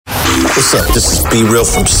What's up? This is Be Real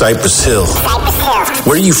from Cypress Hill.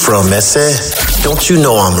 Where you from, Ese? Don't you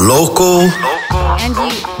know I'm local?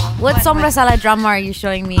 Angie, what sombra sala drama are you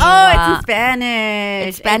showing me? It's in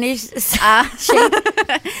Spanish. It's Spanish?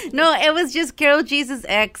 No, it was just Carol G's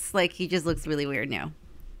ex. Like, he just looks really weird now.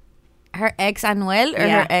 Her ex Anuel or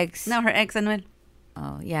her ex? No, her ex Anuel.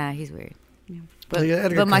 Oh, yeah, he's weird. Yeah.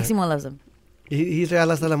 But Maximo loves him. He's real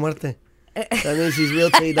hasta la muerte. That means he's real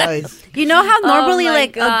till he dies. You know how normally,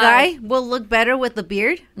 like, God. a guy will look better with a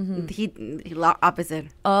beard? Mm-hmm. He opposite.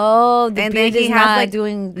 Oh, the and beard then he is has not like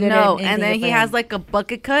doing good. No, and then he has like a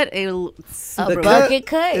bucket cut. A bucket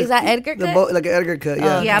cut? Is that Edgar cut? Like an Edgar cut,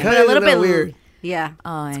 yeah. Yeah, cut but a little bit weird. Yeah.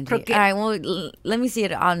 Oh, Angie. crooked. All right, well, let me see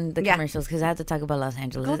it on the commercials because I have to talk about Los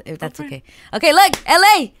Angeles, if that's okay. Okay, look,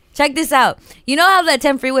 LA, check this out. You know how that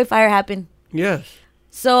 10 freeway fire happened? Yes.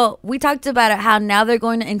 So we talked about it, how now they're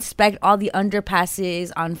going to inspect all the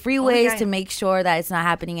underpasses on freeways to make sure that it's not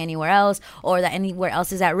happening anywhere else or that anywhere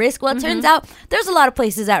else is at risk. Well, it turns out there's a lot of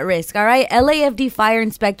places at risk, all right? LAFD fire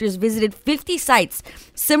inspectors visited 50 sites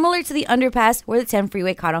similar to the underpass where the 10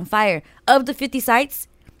 freeway caught on fire. Of the 50 sites,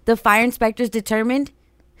 the fire inspectors determined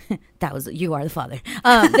that was you are the father.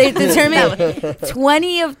 They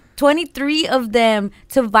determined 23 of them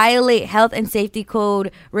to violate health and safety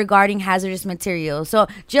code regarding hazardous materials. So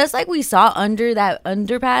just like we saw under that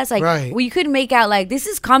underpass, like we could make out like this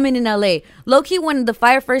is common in LA. Low key, when the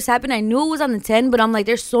fire first happened, I knew it was on the 10, but I'm like,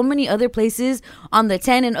 there's so many other places on the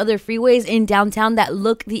 10 and other freeways in downtown that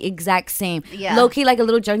look the exact same. Yeah. Low key, like a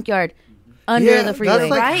little junkyard under the freeway.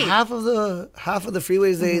 That's like half of the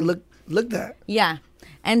freeways they looked at. Yeah.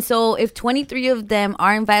 And so if 23 of them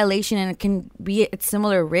are in violation and it can be at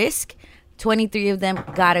similar risk, 23 of them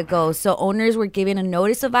gotta go. So owners were given a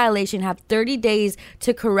notice of violation, have 30 days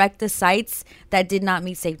to correct the sites that did not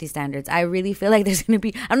meet safety standards. I really feel like there's gonna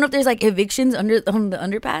be, I don't know if there's like evictions on the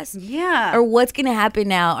underpass. Yeah. Or what's gonna happen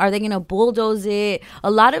now? Are they gonna bulldoze it?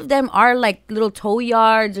 A lot of them are like little tow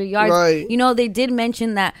yards or yards. Right. You know, they did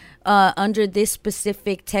mention that under this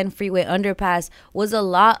specific 10 freeway underpass was a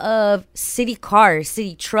lot of city cars,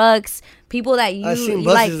 city trucks, people that use I've seen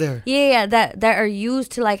like buses there. yeah that are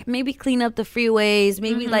used to like maybe clean up the freeways,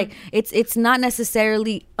 maybe like it's not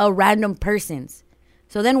necessarily a random person's.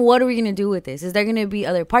 So then what are we gonna do with this? Is there gonna be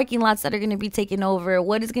other parking lots that are gonna be taken over?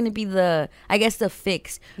 What is gonna be the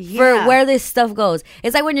fix for where this stuff goes?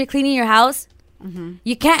 It's like when you're cleaning your house.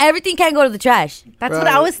 You can't. Everything can't go to the trash. That's what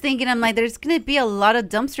I was thinking. I'm like, there's gonna be a lot of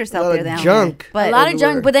dumpsters out there. Junk. But a lot of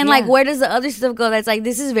junk. But then, like, where does the other stuff go? That's like,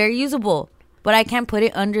 this is very usable, but I can't put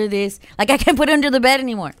it under this. Like, I can't put it under the bed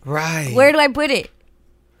anymore. Right. Where do I put it?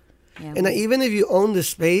 Yeah, and even if you own the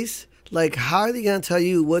space, like, how are they gonna tell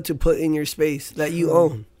you what to put in your space that you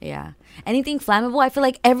own? Yeah. Anything flammable? I feel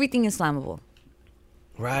like everything is flammable.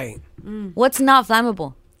 Right. What's not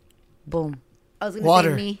flammable? Boom. I was gonna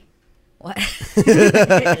say me. What?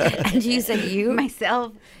 And you said you?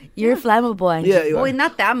 Myself. You're flammable, Angie. Yeah, you are. Well,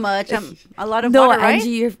 not that much. I'm a lot of no, water, right? Angie,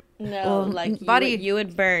 you're... No, like body. You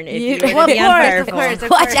would burn if You- you were Well, to be of unfaithful. course.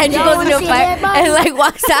 Watch Angie goes into a fire and like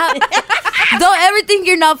walks out. Don't ever think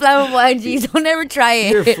you're not flammable, Angie. Don't ever try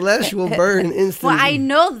it. Your flesh will burn instantly. Well, I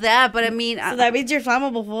know that, but I mean, So that means you're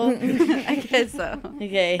flammable, fool. I guess so.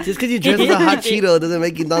 Okay. Just because you dress as a hot Cheeto doesn't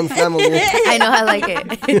make you non-flammable. I know, I like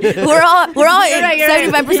it. we're all You're right.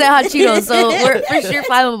 75% hot Cheetos, so we're for sure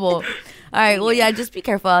flammable. All right, well, yeah, just be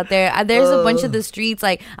careful out there. There's a bunch of the streets.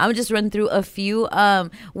 Like, I'm going to just run through a few.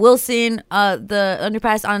 Wilson, the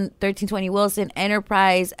underpass on 1320 Wilson,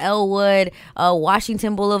 Enterprise, Elwood,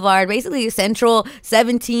 Washington Boulevard, basically Central,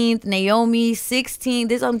 17th, Naomi, 16th.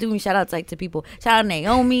 This I'm doing shout-outs like to people. Shout out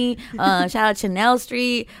Naomi, shout out Chanel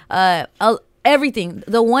Street, everything.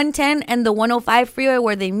 The 110 and the 105 freeway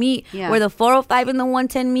where they meet, where the 405 and the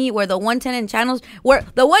 110 meet, where the 110 and channels, where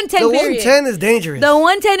the 110 The 110 is dangerous. The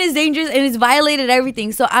 110 is dangerous and it's violated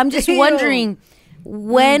everything. So I'm just wondering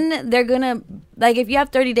when they're gonna, like, if you have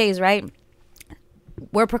 30 days, right?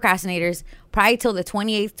 We're procrastinators. Probably till the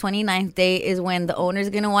 28th, 29th day is when the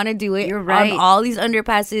owner's gonna want to do it. You're right. On all these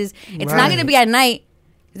underpasses. It's not gonna be at night.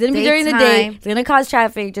 It's going to be during the day. It's going to cause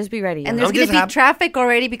traffic. Just be ready. And there's going to be traffic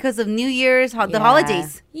already because of New Year's, the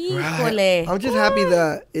holidays. Right. I'm just happy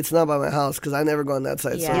that it's not by my house because I never go on that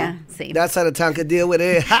side. Yeah, so same. that side of town could deal with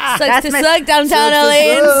it. Sucks to suck, downtown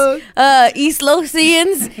LAians, East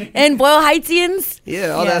Losians, and Boyle Heights'ians.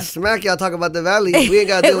 Yeah, all that smack y'all talk about the valley. We ain't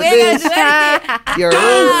got to deal with this. You're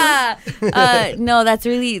no, that's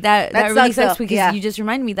really, that really sucks because you just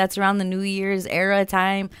reminded me that's around the New Year's era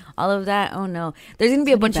time. All of that. Oh no. There's going to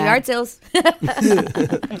be a bunch of yard sales.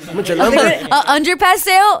 Underpass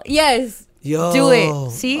sale? Yes. Yo, do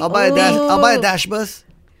it. See, I'll buy a dash bus.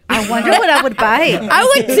 I wonder what I would buy.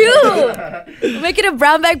 I would too. Making a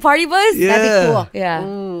brown bag party bus. Yeah. That'd be cool. Yeah.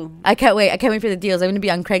 Ooh. I can't wait. I can't wait for the deals. I'm gonna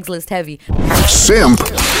be on Craigslist heavy. Simp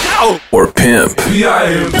or pimp.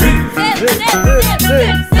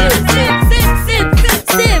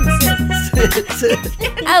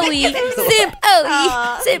 Owie, simp,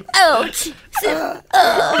 owie, simp, ouch, simp,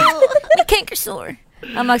 oh, the canker sore.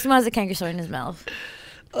 Maximo has a canker sore in his mouth.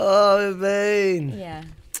 Oh, man. Yeah,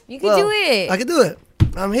 you can do it. I can do it.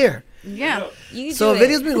 I'm here. Yeah. You can So a do it.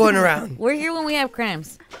 video's been going around. We're here when we have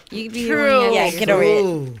cramps. You can be True. here when you Yeah, have get over it.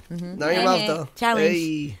 Ooh. Not your mouth, though. Challenge.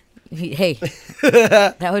 Hey. Hey,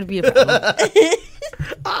 that would be a problem.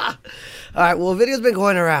 All right, well, a video's been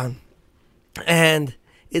going around. And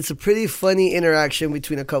it's a pretty funny interaction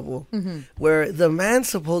between a couple where the man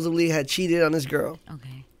supposedly had cheated on his girl.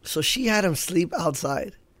 Okay. So she had him sleep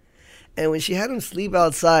outside. And when she had him sleep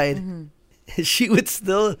outside, she would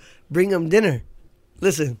still bring him dinner.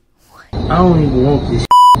 Listen. I don't even want this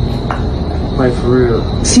like for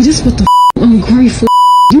real. See, this what the ungrateful.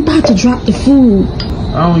 You about to drop the food.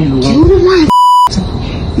 I don't even You want. the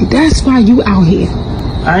one. That's why you out here.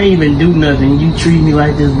 I ain't even do nothing. You treat me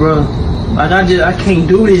like this, bro. Like I can't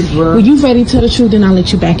do this, bro. When you ready to tell the truth, then I'll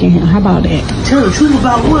let you back in here. How about that? Tell the truth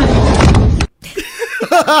about what?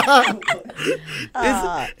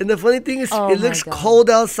 And the funny thing is, Oh it my looks God. cold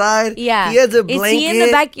outside. Yeah. He has a Is blanket. he in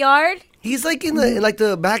the backyard? He's like in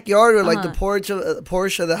the backyard or like the porch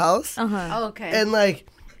of the house. Oh, okay. And like,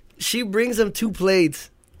 she brings him 2 plates.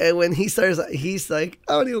 And when he starts, he's like,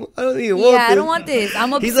 I don't even want this. Yeah, I don't want this. I'm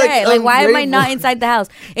He's upset. like, Like, why am I not ungrateful. inside the house?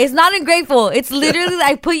 It's not ungrateful. It's literally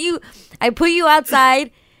I put you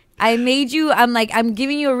outside. I made you. I'm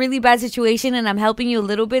giving you a really bad situation, and I'm helping you a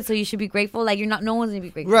little bit. So you should be grateful. Like you're not. No one's gonna be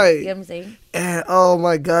grateful. Right. You know what I'm saying? And, oh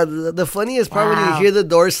my God, the funniest part when you Wow. hear the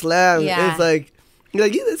door slam, Yeah. it's like, you're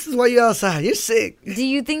like, yeah, this is why you're outside. You're sick. Do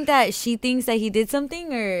you think that she thinks that he did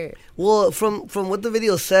something, or? Well, from what the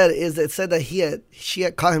video said is it said that she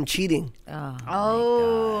had caught him cheating.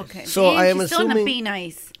 Oh, okay. So Damn, I am she's still gonna assuming- be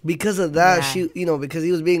nice. Because of that, Yeah. because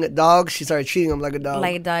he was being a dog, she started treating him like a dog.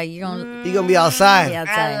 Like you're gonna He gonna be outside. be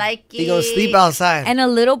outside. I like it. He gonna sleep outside. And a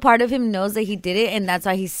little part of him knows that he did it, and that's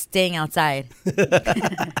why he's staying outside.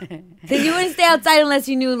 Because you wouldn't stay outside unless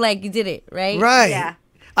you knew, like, you did it, right? Right. Yeah.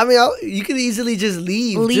 I mean, you could easily just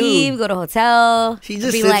leave. Leave, too. go to a hotel. He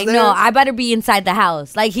just be sits like, there. no, I better be inside the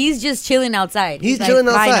house. Like, he's just chilling outside. He's like, chilling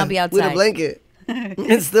fine, outside, I'll be outside. with a blanket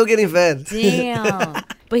and still getting fed. Damn.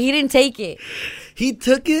 But he didn't take it. He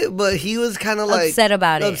took it, but he was kind of like Upset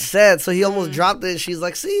about it. Upset, so he almost dropped it. She's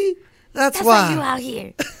like, "See, that's That's why." why you out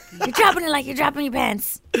here. You're dropping it like you're dropping your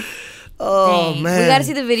pants. Oh Dang. man, We got to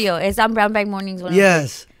see the video. It's on Brown Bag Mornings.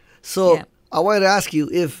 Yes. So Yeah. I wanted to ask you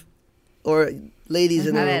or ladies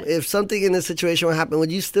in the A room, ver. if something in this situation would happen,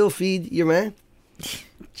 would you still feed your man?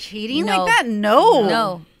 Cheating No. like that? No.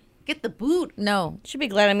 No. Get the boot. No. Should be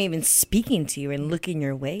glad I'm even speaking to you and looking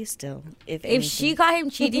your way still. If she caught him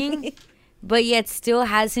cheating, but yet still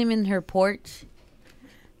has him in her porch,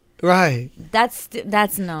 Right. that's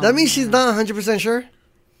no. That means she's not 100% sure.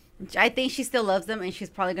 I think she still loves him, and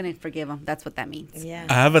she's probably gonna forgive him. That's what that means. Yeah.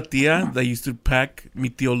 I have a tia that used to pack mi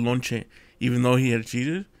tío lonche, even though he had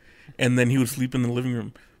cheated, and then he would sleep in the living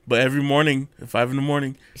room. But every morning, at 5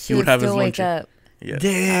 a.m, she he would have his still wake lonche. up. Yeah.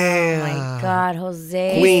 Damn. Oh my God,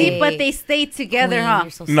 Jose. Queen. See, but they stay together, Queen, huh?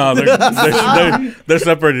 you're so No, they're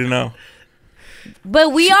separated now.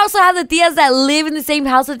 But we also have the tias that live in the same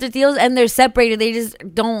house with their tios, and they're separated. They just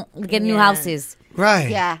don't get new Yeah. houses.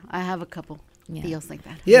 Right. Yeah, I have a couple deals like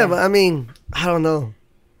that. Yeah, but I mean, I don't know.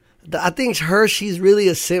 I think she's really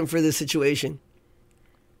a simp for this situation.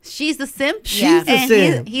 She's the simp. She's the and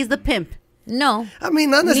simp. He's the pimp. No. I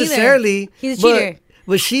mean, not Neither. necessarily. He's a but- cheater.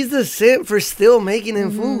 But she's the simp for still making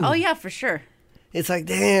him food. Oh yeah, for sure. It's like,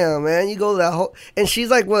 damn, man, you go that whole. And she's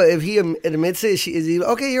like, what? If he admits it, is he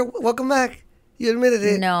okay? You're welcome back. You admitted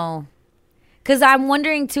it, No. Because I'm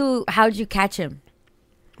wondering, too, how'd you catch him?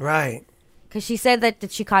 right? Because she said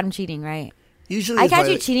that she caught him cheating, right? Usually, I it's catch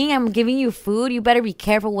by- you cheating. I'm giving you food. You better be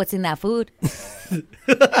careful what's in that food.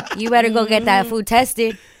 You better go get that food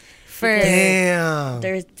tested. For Damn,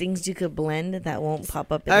 There's things you could blend that won't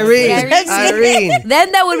pop up in Irene, the Irene,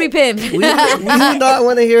 then that would be pimp. we do not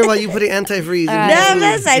want to hear about you putting antifreeze. in No,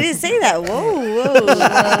 your food. I didn't say that.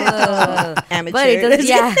 Whoa. Amateur. But it does,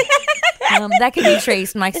 yeah. That could be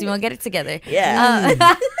traced, Maximo. Get it together. Yeah.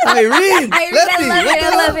 Irene, I Lefty, love what it. the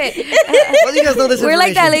I love hell? it. Why do you guys know this We're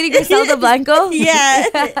like that lady Griselda Blanco. Yeah.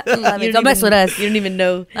 Love it. Don't mess with us. You don't even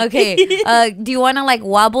know. Okay. Do you want to like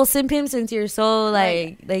wobble simp him since you're so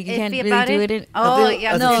like you can't Iffy really about do it? it? Oh,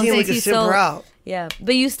 yeah. I no, think we since can he's simp so- her out. Yeah,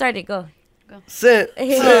 but you started. Go. Simp. We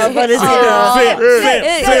need a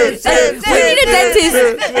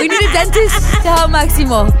dentist. We need a dentist to help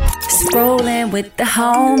Maximo. Scrolling with the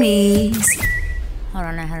homies. Hold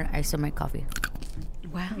on, I had to ice up my coffee.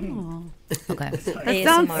 Wow. Okay. That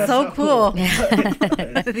sounds so cool.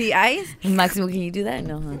 The ice? Maximo, can you do that?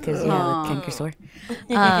 No, because you have a canker sore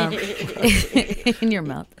in your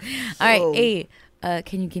mouth. All right, hey,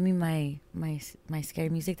 can you give me my scary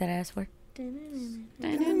music that I asked for? No.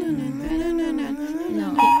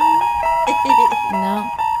 No.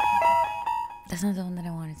 That's not the one that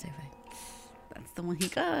I wanted, sci-fi. That's the one he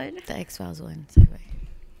got. The X-Files one, sci-fi.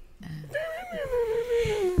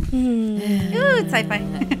 Ooh, it's sci-fi.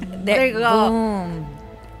 There you go. Boom.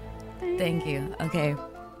 Thank you. Okay.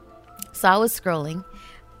 So I was scrolling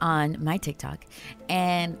on my TikTok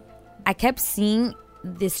and I kept seeing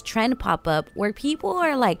this trend pop up where people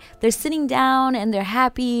are like, they're sitting down and they're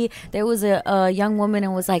happy. There was a young woman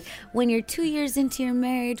and was like, when you're 2 years into your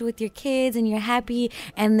marriage with your kids and you're happy,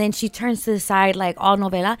 and then she turns to the side like all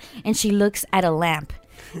novela and she looks at a lamp.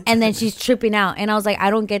 And then she's tripping out. And I was like, I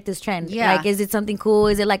don't get this trend. Yeah. Like, is it something cool?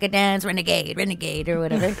 Is it like a dance? Renegade or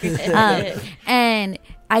whatever. And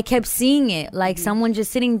I kept seeing it. Like, someone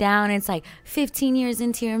just sitting down. And it's like 15 years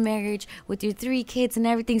into your marriage with your 3 kids and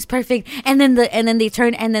everything's perfect. And then they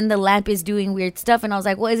turn and then the lamp is doing weird stuff. And I was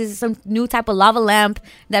like, what is this? Some new type of lava lamp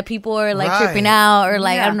that people are like tripping out or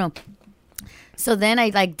like, I don't know. So then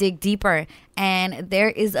I like dig deeper. And there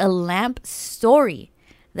is a lamp story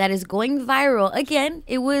that is going viral. Again,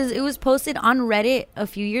 it was posted on Reddit a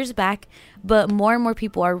few years back, but more and more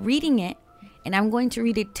people are reading it, and I'm going to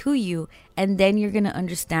read it to you, and then you're going to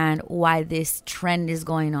understand why this trend is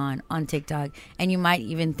going on TikTok, and you might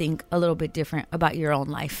even think a little bit different about your own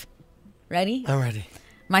life. Ready? I'm ready.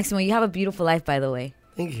 Maximo, you have a beautiful life, by the way.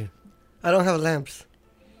 Thank you. I don't have lamps.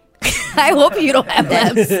 I hope you don't have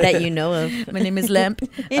lamps. That you know of. My name is Lamp.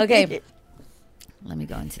 Okay. Let me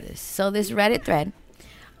go into this. So this Reddit thread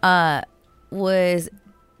was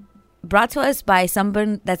brought to us by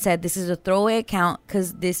someone that said this is a throwaway account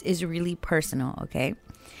because this is really personal, okay?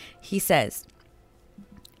 He says,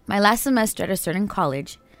 my last semester at a certain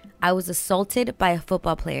college, I was assaulted by a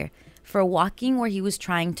football player for walking where he was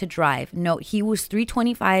trying to drive. No, he was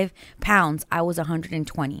 325 pounds. I was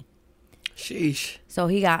 120. Sheesh. So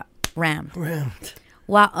he got rammed.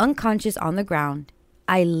 While unconscious on the ground,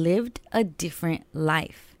 I lived a different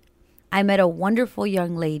life. I met a wonderful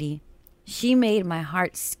young lady. She made my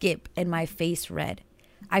heart skip and my face red.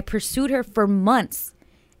 I pursued her for months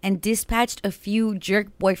and dispatched a few jerk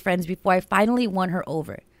boyfriends before I finally won her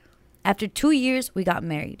over. After 2 years, we got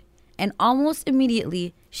married. And almost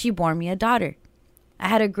immediately, she bore me a daughter. I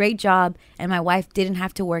had a great job and my wife didn't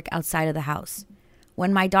have to work outside of the house.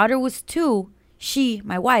 When my daughter was 2, she,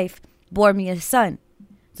 my wife, bore me a son.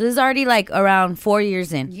 So this is already like around 4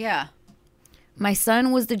 years in. Yeah. My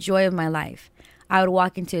son was the joy of my life. I would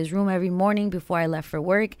walk into his room every morning before I left for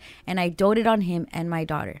work, and I doted on him and my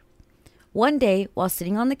daughter. One day, while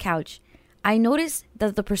sitting on the couch, I noticed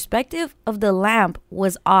that the perspective of the lamp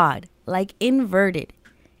was odd, like inverted.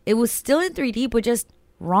 It was still in 3D, but just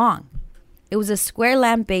wrong. It was a square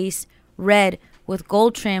lamp base, red, with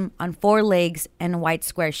gold trim on 4 legs and a white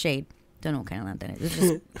square shade. Don't know what kind of lamp that is. It's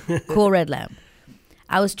just cool red lamp.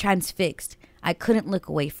 I was transfixed. I couldn't look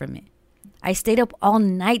away from it. I stayed up all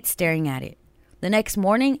night staring at it. The next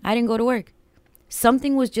morning, I didn't go to work.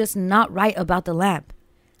 Something was just not right about the lamp.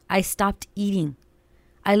 I stopped eating.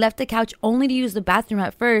 I left the couch only to use the bathroom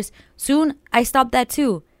at first. Soon, I stopped that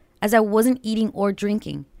too, as I wasn't eating or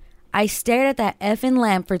drinking. I stared at that effing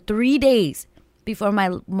lamp for 3 days before my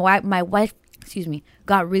wife,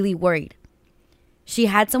 got really worried. She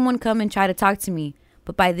had someone come and try to talk to me.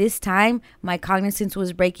 But by this time, my cognizance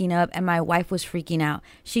was breaking up and my wife was freaking out.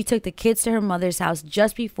 She took the kids to her mother's house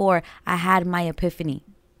just before I had my epiphany.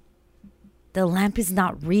 The lamp is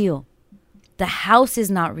not real. The house is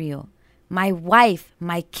not real. My wife,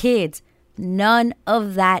 my kids, none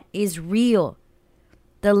of that is real.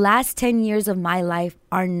 The last 10 years of my life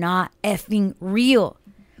are not effing real.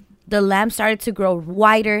 The lamp started to grow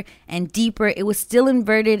wider and deeper. It was still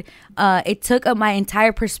inverted. It took up my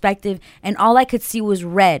entire perspective, and all I could see was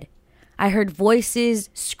red. I heard voices,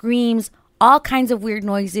 screams, all kinds of weird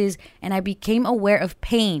noises, and I became aware of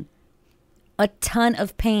pain. A ton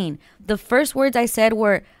of pain. The first words I said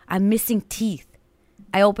were, I'm missing teeth.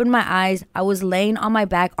 I opened my eyes. I was laying on my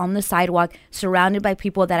back on the sidewalk, surrounded by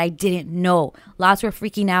people that I didn't know. Lots were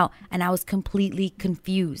freaking out, and I was completely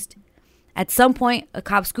confused. At some point, a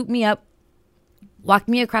cop scooped me up, walked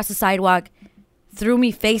me across the sidewalk, threw me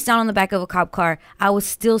face down on the back of a cop car. I was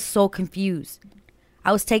still so confused.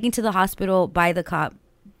 I was taken to the hospital by the cop.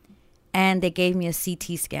 and they gave me a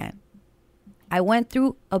CT scan. I went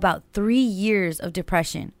through about 3 years of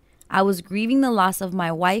depression. I was grieving the loss of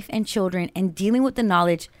my wife and children and dealing with the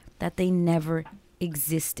knowledge that they never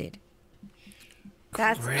existed.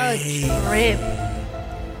 That's a trip.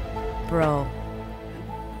 Bro.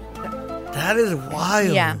 That is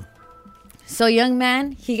wild. Yeah. So young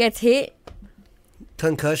man, he gets hit.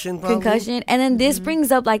 Concussion, probably? Concussion. And then this brings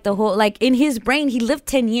up like the whole, like in his brain, he lived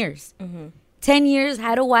 10 years. 10 years,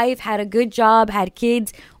 had a wife, had a good job, had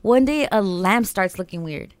kids. One day a lamp starts looking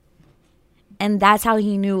weird. And that's how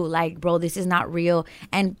he knew, like, bro, this is not real.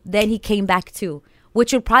 And then he came back too,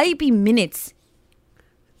 which would probably be minutes.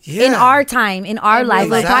 Yeah. In our time, in our life. It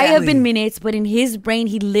would probably have Exactly. been minutes, but in his brain,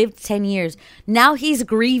 he lived 10 years. Now he's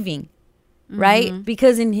grieving, right?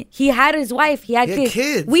 Because he had his wife, he had He had kids.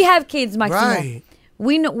 kids. We have kids, Maximo. Right.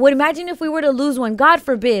 We know, would imagine if we were to lose one, God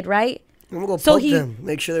forbid, right? I'm going to go So poke he- them.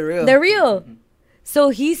 Make sure they're real. They're real. So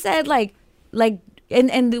he said,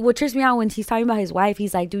 and what trips me out when he's talking about his wife,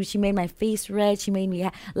 he's like, dude, she made my face red. She made me,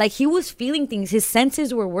 like, he was feeling things. His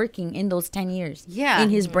senses were working in those 10 years. Yeah. In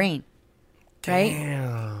his brain. Right?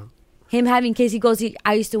 Damn. Him having kids, he goes,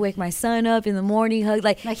 I used to wake my son up in the morning, hug,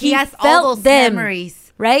 like he has felt all those them,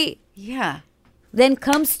 memories. right? Yeah. Then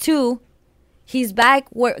comes to, he's back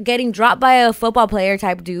getting dropped by a football player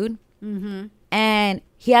type dude. And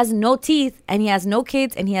he has no teeth, and he has no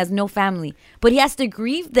kids, and he has no family. But he has to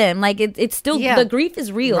grieve them. Like, it's still, the grief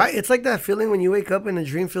is real. Right? It's like that feeling when you wake up and a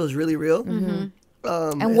dream feels really real.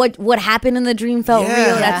 And what happened in the dream felt real.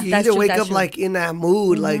 That's you either true, wake that's up true. like in that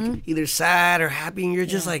mood, like either sad or happy, and you're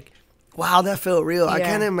just like, wow, that felt real. I Yeah.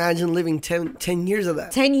 can't imagine living 10 years of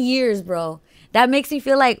that. 10 years, bro. That makes me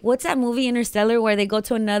feel like, what's that movie Interstellar where they go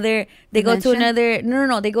to another they go to another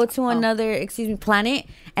planet,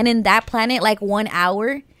 and in that planet like 1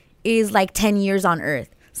 hour is like 10 years on Earth.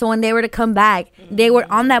 So when they were to come back, they were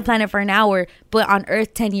on that planet for an hour, but on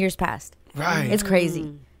Earth 10 years passed. Right. It's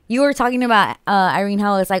crazy. You were talking about Irene,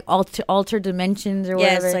 how it's like alter dimensions or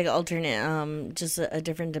Yeah, whatever. it's like alternate, just a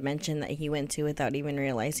different dimension that he went to without even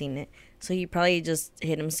realizing it. So he probably just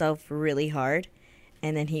hit himself really hard,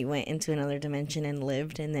 and then he went into another dimension and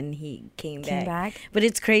lived, and then he came back. But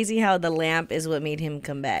it's crazy how the lamp is what made him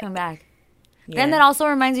come back. Yeah. And that also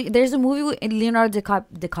reminds me, there's a movie with Leonardo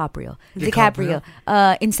DiCaprio,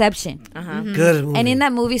 Inception. Good movie. And in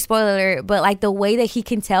that movie, spoiler alert, but like the way that he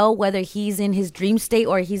can tell whether he's in his dream state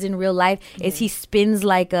or he's in real life is he spins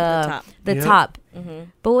like the top.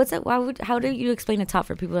 But what's that? How do you explain a top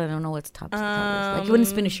for people that don't know what's top? Is? Like you wouldn't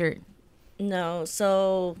spin a shirt. No,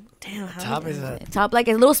 so damn. Top is that? Top like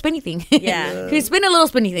a little spinny thing. Yeah. He spin a little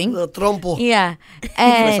spinny thing. Little trompo. Yeah.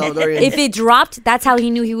 And Salvadorian. if it dropped, that's how he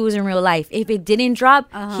knew he was in real life. If it didn't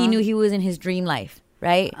drop, he knew he was in his dream life,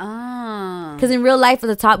 right? Because in real life,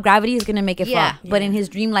 the top gravity is gonna make it fall, but in his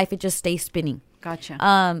dream life, it just stays spinning.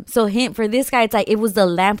 Gotcha. So for this guy, it's like it was the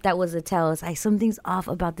lamp that was the tell. It's like something's off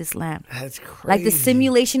about this lamp. That's crazy. Like the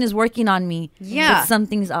simulation is working on me. Yeah. But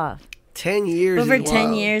something's off. 10 years. But for is 10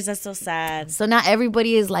 wild. years, that's so sad. So not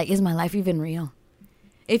everybody is like, is my life even real?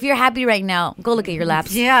 If you're happy right now, go look at your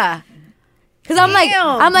laps. Yeah. Because I'm like,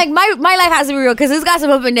 my life has to be real because it's got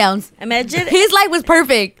some up and downs. Imagine His life was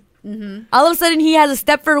perfect. All of a sudden, he has a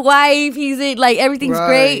Stepford wife. He's in, like, everything's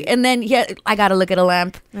great. And then I got to look at a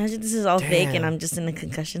lamp. Imagine this is all fake and I'm just in a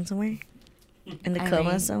concussion somewhere. In the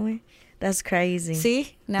coma somewhere. That's crazy.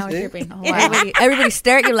 See? Now we're tripping. Oh, everybody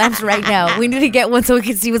stare at your lamps right now. We need to get one so we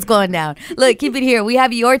can see what's going down. Look, keep it here. We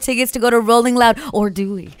have your tickets to go to Rolling Loud, or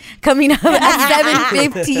do we? Coming up at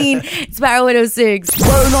 7:15. It's Power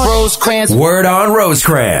 106. Word on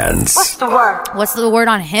Rosecrans. What's the word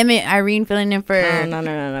on Hemet? Irene filling in for... No.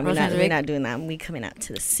 We're not doing that. We coming out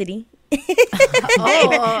to the city. What's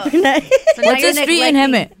the street in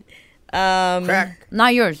Hemet? Crack.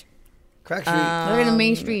 Not yours. Crack Street. Look at the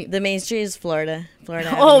main street. The main street is Florida.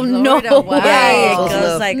 Oh, no way. It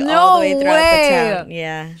goes like all the way throughout the town.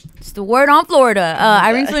 Yeah. It's the word on Florida.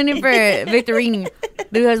 Irene filling in for Victorini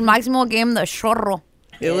because Maximo gave him the chorro.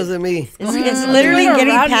 It wasn't me. It's literally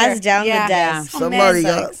getting passed down the desk. Somebody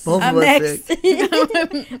got both of us sick.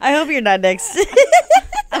 I hope you're not next.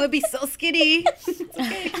 I would be so skinny. She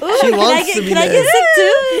wants to be Can I there. get sick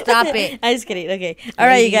too? Stop it. I'm just kidding. Okay. All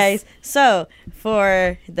right, you guys. So,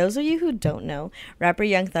 for those of you who don't know, rapper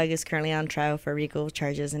Young Thug is currently on trial for RICO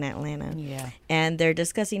charges in Atlanta. Yeah. And they're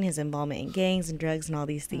discussing his involvement in gangs and drugs and all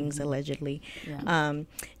these things, allegedly. Yeah.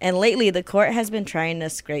 And lately, the court has been trying to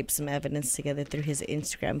scrape some evidence together through his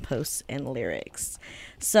Instagram posts and lyrics.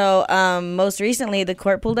 So most recently, the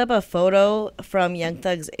court pulled up a photo from Young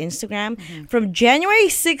Thug's Instagram from January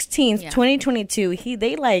 16th, 2022.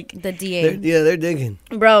 They like the DA. They're digging.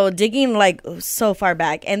 Bro, digging like so far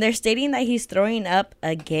back. And they're stating that he's throwing up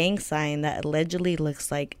a gang sign that allegedly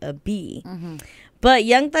looks like a bee. But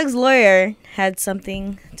Young Thug's lawyer had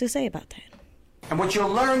something to say about that. And what you'll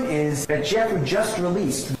learn is that Jeffrey just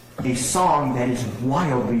released a song that is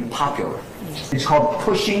wildly popular. It's called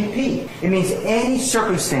Pushing P. It means any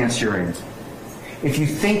circumstance you're in, if you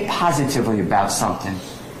think positively about something,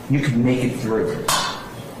 you can make it through.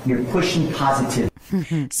 You're pushing positive.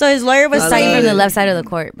 So his lawyer was saying from the left side of the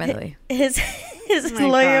court, by the way. His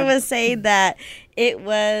lawyer was saying that it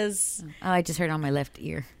was. Oh, I just heard on my left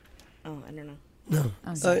ear. Oh, I don't know. No,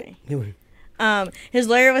 I'm sorry. His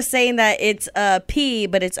lawyer was saying that it's a P,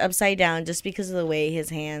 but it's upside down just because of the way his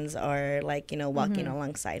hands are, like, walking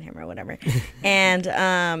alongside him or whatever.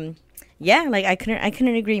 And yeah, like I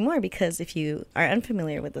couldn't agree more, because if you are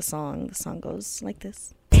unfamiliar with the song goes like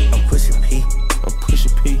this. I'm pushing P. I'm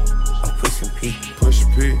pushing P. I'm pushing P.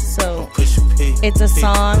 Pushing P. So I'm pushing P. it's a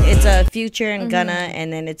song. It's a Future and Gunna,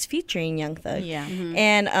 and then it's featuring Young Thug. Yeah.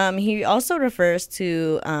 And he also refers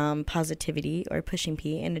to positivity or pushing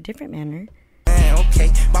P in a different manner.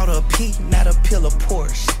 Okay, bought a P, not a pill of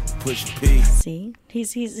Porsche. Push P. See,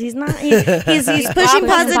 he's not he's pushing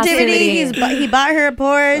positivity. He bought her a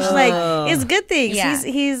Porsche. Like, it's good things. Yeah.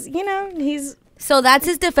 He's. So that's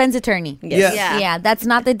his defense attorney. Yes. Yeah, that's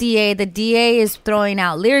not the DA. The DA is throwing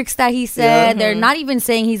out lyrics that he said. They're not even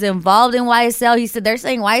saying he's involved in YSL. They're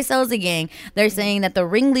saying YSL is a gang. They're saying that the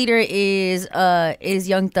ringleader is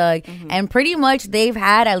Young Thug, and pretty much they've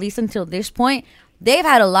had, at least until this point, they've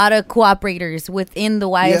had a lot of cooperators within the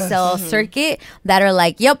YSL circuit that are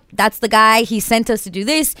like, yep, that's the guy. He sent us to do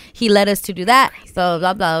this. He led us to do that. So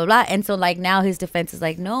blah, blah, blah, blah. And so, like, now his defense is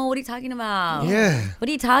like, no, what are you talking about? Yeah. What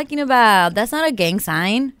are you talking about? That's not a gang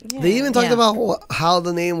sign. Yeah. They even talked about how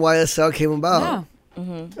the name YSL came about. Yeah.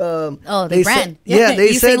 The brand.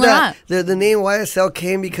 They said that the name YSL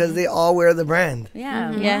came because they all wear the brand.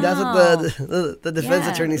 Yeah, That's what the defense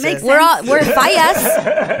attorney said. We're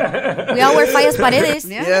Fallas. We all wear Fallas Paredes.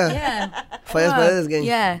 Yeah. Fallas Paredes gang.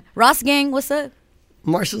 Yeah. Ross gang, what's up?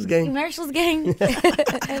 Marshall's gang. Marshall's gang.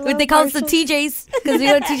 They call us the TJs because we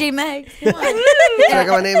go to TJ Maxx. Come on. Where I got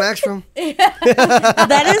my name Max from?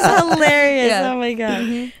 That is hilarious. Oh my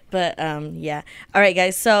god. But yeah. All right,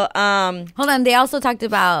 guys. So hold on. They also talked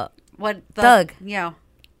about what Thug. Yeah.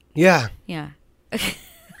 Yeah.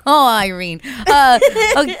 Oh, Irene.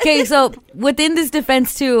 Okay, so within this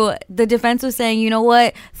defense too, the defense was saying, you know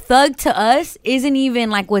what, Thug to us isn't even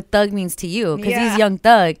like what Thug means to you, because he's Young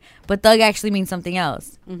Thug, but Thug actually means something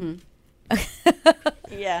else.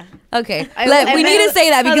 Yeah. Okay. We need to say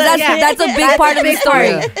that because that's a big part of the story.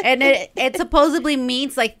 And it supposedly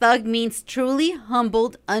means, like, Thug means truly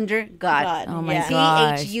humbled under God. Oh my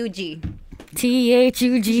gosh. THUG.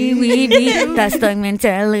 THUG, we be that's Thug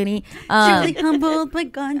mentality. Truly humbled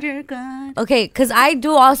by under God. Okay, because I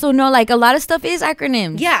do also know, like, a lot of stuff is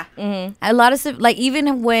acronyms. Yeah. A lot of stuff, like,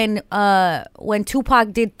 even when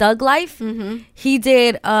Tupac did Thug Life, he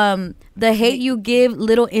did the hate you give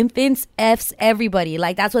little infants F's everybody.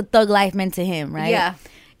 Like, that's what Thug Life meant to him, right? Yeah.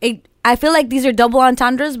 I feel like these are double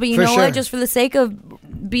entendres, but you know what? Just for the sake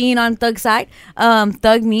of being on Thug's side,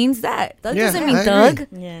 Thug means that. Thug doesn't mean Thug.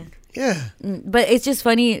 Yeah. But it's just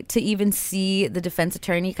funny to even see the defense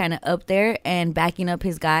attorney kind of up there and backing up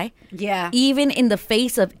his guy. Yeah. Even in the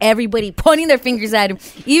face of everybody pointing their fingers at him,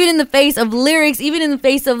 even in the face of lyrics, even in the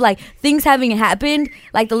face of, like, things having happened,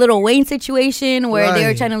 like the Lil Wayne situation where they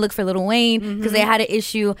were trying to look for Lil Wayne because they had an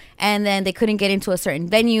issue and then they couldn't get into a certain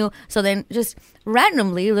venue. So then just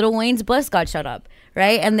randomly Lil Wayne's bus got shut up,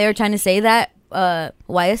 right? And they were trying to say that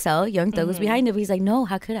YSL, Young Thug, was behind it. But he's like, no,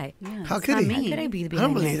 how could I? Yeah, how could he? How could I be behind it? I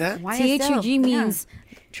don't believe that. THUG means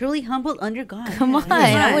truly humbled under God. Come on,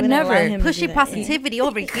 I would never. Pushy positivity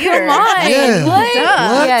over here. Come on. Yeah. What?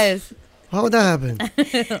 Yes. How would that happen?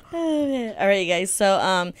 All right, guys.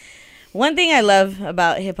 So one thing I love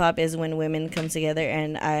about hip hop is when women come together,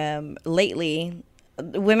 and lately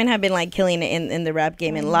women have been, like, killing it in the rap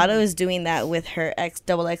game, and Lotto is doing that with her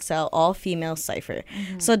XXL all-female cipher.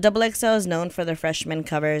 So XXL is known for their freshman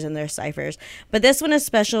covers and their ciphers, but this one is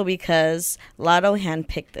special because Lotto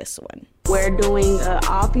handpicked this one. We're doing an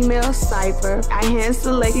all-female cipher. I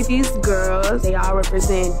hand-selected these girls. They all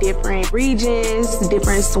represent different regions,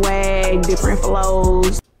 different swag, different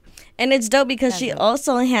flows. And it's dope because she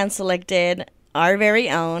also hand-selected our very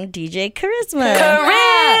own DJ Charisma.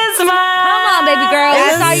 Come on, baby girl.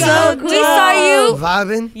 We saw you. We saw you.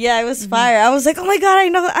 Vibing. Yeah, it was fire. I was like, oh my God, I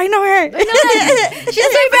know her. She's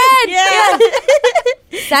my friend. Yeah.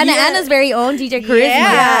 Santa Ana's very own DJ Charisma.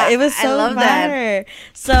 Yeah, it was I so love that. fire.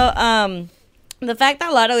 So, the fact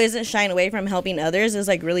that Lotto isn't shying away from helping others is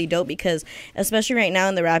like really dope because especially right now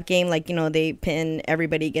in the rap game, like, you know, they pin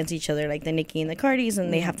everybody against each other, like the Nicki and the Cardis,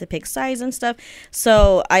 and they have to pick sides and stuff.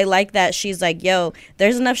 So I like that she's like, yo,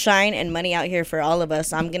 there's enough shine and money out here for all of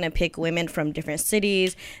us. I'm going to pick women from different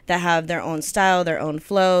cities that have their own style, their own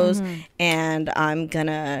flows, and I'm going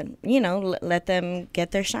to, you know, let them get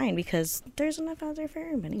their shine because there's enough out there for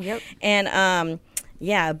everybody. Yep. And,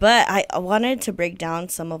 yeah, but I wanted to break down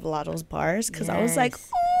some of Lotto's bars because I was like,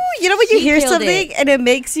 oh, you know when you hear killed something and it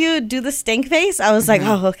makes you do the stank face? I was like,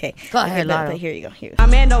 oh, okay. Go ahead, but Lotto. here you go. Here. My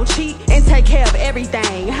man don't cheat and take care of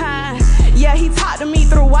everything, huh? Yeah, he talked to me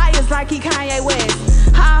through wires like he Kanye West,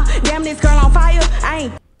 huh? Damn, this girl on fire,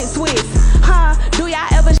 I ain't Swiss, huh? Do y'all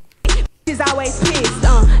ever she's always pissed,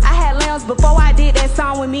 I had lambs before I did that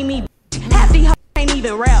song with Mimi. Half these hoes ain't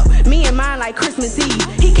even rap. Me and mine like Christmas Eve.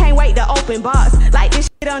 He can't wait to open box like this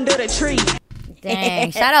shit under the tree.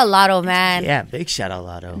 Dang, shout out Lotto, man. Yeah, big shout out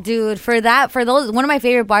Lotto. Dude, for those, one of my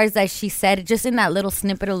favorite bars that she said just in that little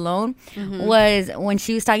snippet alone was when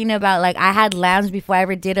she was talking about, like, I had lambs before I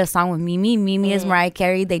ever did a song with Mimi. Mimi is Mariah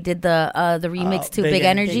Carey. They did the remix to Big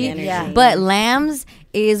Energy. Yeah. But lambs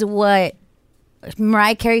is what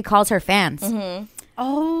Mariah Carey calls her fans.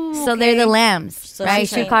 Oh, So they're the lambs, So right? she's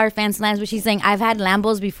She saying- called her fans lambs, but she's saying, I've had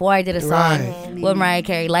Lambos before I did a song Right. with Mariah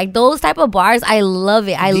Carey. Like, those type of bars, I love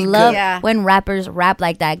it. I love Yeah. when rappers rap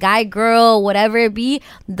like that. Guy, girl, whatever it be,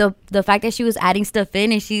 the fact that she was adding stuff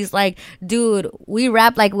in and she's like, dude, we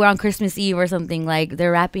rap like we're on Christmas Eve or something. Like,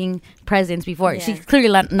 they're rapping presents before. Yeah. She's clearly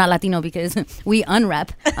not Latino because we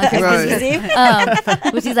unwrap on Christmas Right. Eve.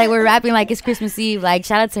 But she's like, we're rapping like it's Christmas Eve. Like,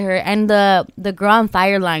 shout out to her. And the Girl on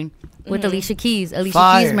Fire line with Alicia Keys. Alicia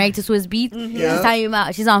Fire. Keys married to Swiss Beats. Yeah. She's talking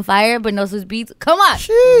about she's on fire, but no Swiss Beats. Come on.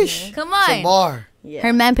 Sheesh. Come It's a on. bar. Yeah.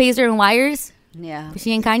 Her man pays her in wires. Yeah.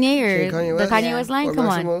 She ain't Kanye or She ain't Kanye the West? Kanye Yeah. West line? Or Come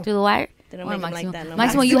Maximo. on. Through the wire? They don't Or make 'em like Maximo. that no more.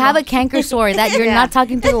 Maximo, you have a canker sore that you're Yeah. not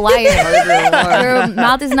talking through the wire. Your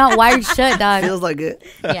mouth is not wired shut, dog. Feels like it.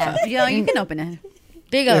 Yeah. Yo, you can open it.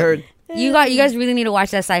 Big I up. heard. You guys really need to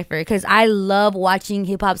watch that cipher because I love watching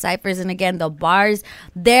hip hop ciphers, and again the bars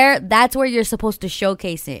there, that's where you're supposed to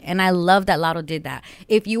showcase it, and I love that Lotto did that.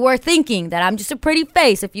 If you were thinking that I'm just a pretty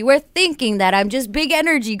face, if you were thinking that I'm just big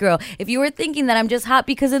energy girl, if you were thinking that I'm just hot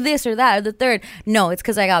because of this or that or the third, no, it's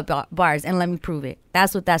because I got bars, and let me prove it.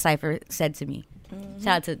 That's what that cipher said to me.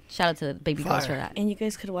 Shout out to Baby Girls for that. And you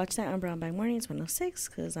guys could watch that on Brown Bag Mornings 106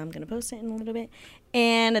 because I'm going to post it in a little bit.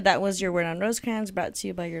 And that was your Word on Rosecrans, brought to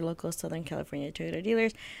you by your local Southern California Toyota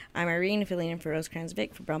dealers. I'm Irene, filling in for Rosecrans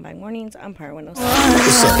Vic for Brown Bag Mornings on Power 106.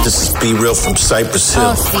 What's up? This is Be Real from Cypress Hill.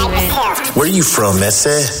 Oh, Steven. Where you from,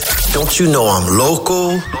 Ese? Don't you know I'm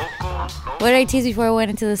local? What did I tease before I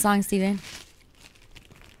went into the song, Steven?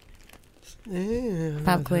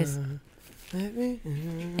 Pop quiz.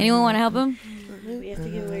 Anyone want to help him? We have to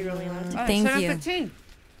give away Rolling Loud. Thank you.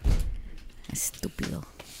 Stupido.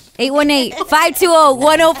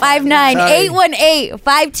 818-520-1059.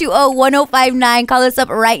 818-520-1059. Call us up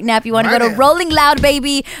right now if you want to go to Rolling Loud,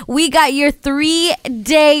 baby. We got your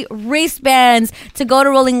 3-day wristbands to go to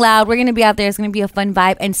Rolling Loud. We're going to be out there. It's going to be a fun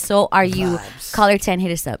vibe, and so are you. Caller 10,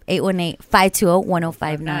 hit us up.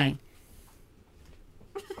 818-520-1059.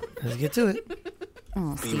 Let's get to it.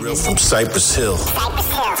 Be Real from Cypress Hill.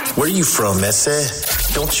 Where you from,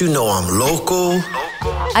 Ese? Don't you know I'm local?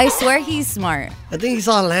 I swear he's smart. I think he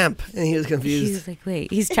saw a lamp and he was He confused. was like, wait,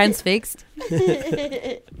 he's transfixed?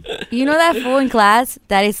 You know that fool in class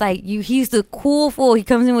that it's like, he's the cool fool. He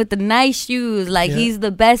comes in with the nice shoes. Like, he's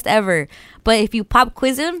the best ever. But if you pop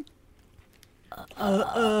quiz him, You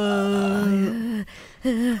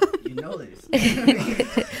know this.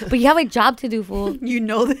 but you have a job to do, fool. You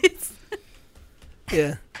know this.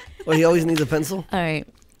 Yeah. Well, he always needs a pencil. All right.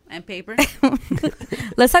 And paper.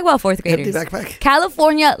 Let's talk about fourth Empty graders. backpack.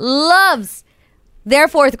 California loves their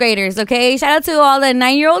fourth graders, okay? Shout out to all the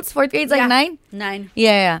 9-year-olds. Fourth grade's like 9? 9.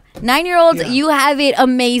 Yeah. 9-year-olds, Yeah. you have it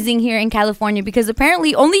amazing here in California because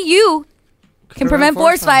apparently only you can prevent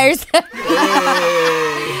forest fires.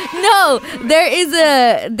 No,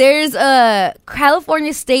 there's a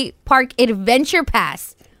California State Park Adventure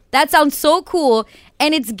Pass. That sounds so cool.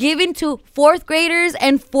 And it's given to fourth graders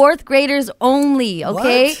and fourth graders only,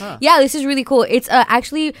 okay? What? Huh. Yeah, this is really cool. It's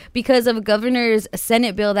actually because of a governor's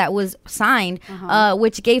Senate bill that was signed,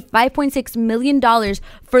 which gave $5.6 million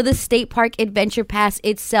for the State Park Adventure Pass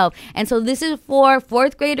itself. And so this is for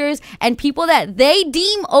fourth graders and people that they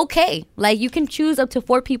deem okay. Like, you can choose up to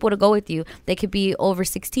 4 people to go with you. They could be over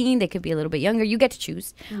 16. They could be a little bit younger. You get to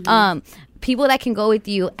choose. people that can go with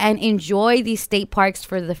you and enjoy these state parks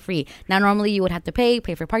for the free. Now, normally you would have to pay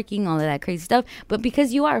for parking, all of that crazy stuff. But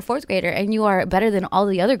because you are a fourth grader and you are better than all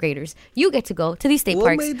the other graders, you get to go to these state What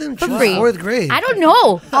parks made them for choose free. fourth grade? I don't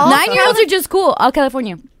know. 9-year-olds are just cool. All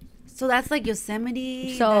California. So that's like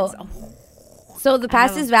Yosemite. So the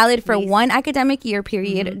pass is valid for one academic year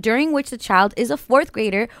period during which the child is a fourth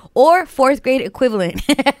grader or fourth grade equivalent.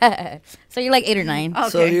 So you're like 8 or 9. Okay.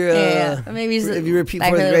 So you're maybe just if you repeat back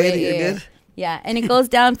fourth a grade, little bit, you're good. Yeah, and it goes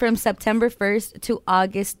down from September 1st to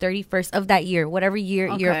August 31st of that year, whatever year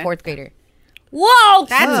you're a Okay. fourth grader. Whoa,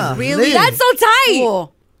 That's really that's so tight.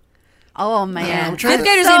 cool. Oh man, Fifth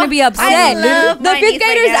graders are gonna be upset. love The my fifth niece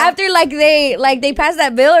graders right now. after they pass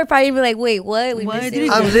that bill are probably be like, wait, what? We missed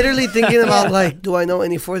it. I'm literally thinking about like, do I know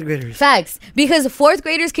any fourth graders? Facts, because fourth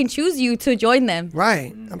graders can choose you to join them.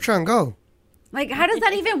 Right. I'm trying to go. Like, how does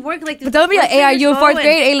that even work? Like, But don't be like, hey, are you in fourth grade?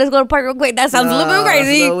 Hey, let's go to the park real quick. That sounds a little bit That's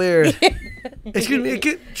crazy. a little weird. Excuse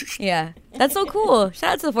me. Yeah, that's so cool.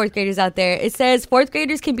 Shout out to the fourth graders out there. It says fourth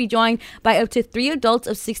graders can be joined by up to 3 adults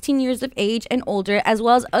of 16 years of age and older, as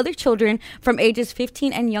well as other children from ages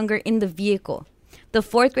 15 and younger in the vehicle. The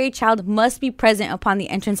fourth grade child must be present upon the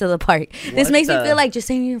entrance of the park. This makes me feel like just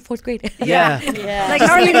saying you're in fourth grade. Yeah. Like,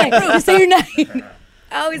 how are you 9? Just say you're 9.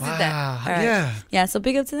 I always did that. All right. Yeah. Yeah, so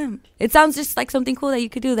big up to them. It sounds just like something cool that you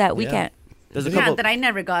could do that we Yeah. can't. There's a Yeah, couple. that I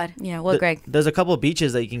never got. Yeah, well, Greg. There's a couple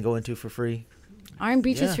beaches that you can go into for free. Aren't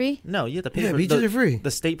beaches Yeah. free? No, you have to pay. Yeah, for beaches the, are free.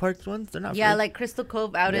 The state parks ones, they're not. Yeah, free. like Crystal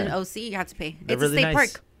Cove out in Yeah. OC, you have to pay. They're It's really a state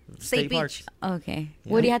nice. park, State beach. parks. Okay.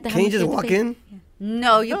 What do you have to? Can you just walk in?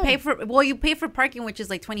 No, you pay for. Well, you pay for parking, which is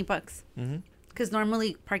like $20. Mm-hmm. Because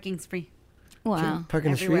normally parking's free. Wow.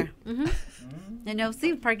 Parking the street? Everywhere. And no,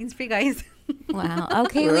 see, parking's free, guys. Wow.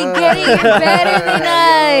 Okay, we get it. You're better than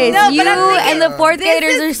us. No, You but I'm thinking, and the fourth this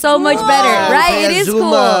graders is are so much cool. better, right? Yeah, It is Zuma.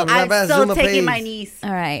 cool. My I'm bad, so Zuma taking pays. my niece.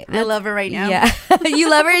 All right. I love her right now. Yeah. You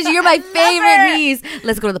love her? You're my favorite niece.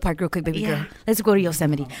 Let's go to the park real quick, baby girl. Let's go to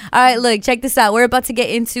Yosemite. All right, look, check this out. We're about to get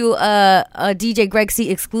into a DJ Greg C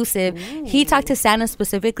exclusive. He talked to Santa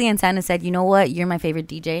specifically, and Santa said, you know what? You're my favorite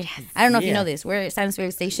DJ. I don't know if you know this. We're at Santa's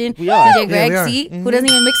favorite station. We are. DJ Greg we are. C, who doesn't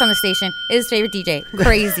even mix on the station, is his favorite DJ.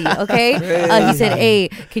 Crazy, okay? He said, hey,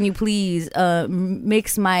 can you please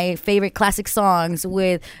mix my favorite classic songs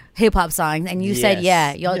with hip-hop songs? And you said,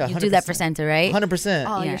 yeah, you do that for 100%. Santa, right? 100%.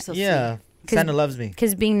 Oh, Yeah. you're so Yeah. Santa loves me.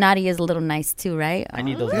 Because being naughty is a little nice too, right? I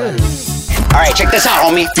need those vibes. All right, check this out,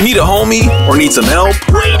 homie. You need a homie or need some help?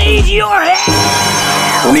 We need your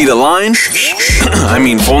help. Or need a line? I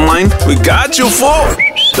mean phone line? We got you for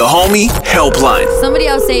the homie helpline. Somebody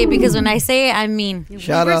else say it because when I say it, I mean.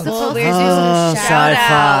 Shout out.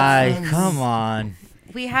 Sci-fi. Come on.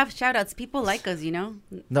 We have shout outs. People like us, you know?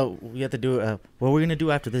 No, we have to do. What we're gonna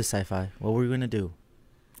do after this sci-fi? What we're gonna do?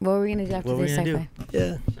 What were we going to do after What were this we gonna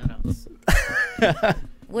sci-fi? Yeah.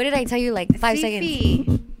 What did I tell you like 5 seconds?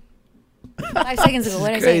 Fifi. 5 seconds ago. What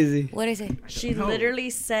did I say? Crazy. What did I say? She literally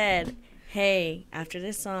said, hey, after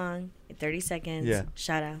this song, in 30 seconds, Yeah.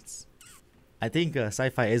 shout outs. I think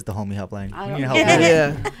sci-fi is the homie helpline. I You don't need know. help with it?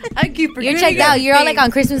 Yeah. I keep You're forgetting checked out. You're all like everything.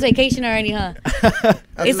 on Christmas vacation already, huh?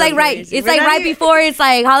 It's like right. It's We're like not right even- before it's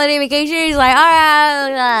like holiday vacation. He's like, all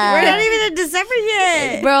right. We're not even in December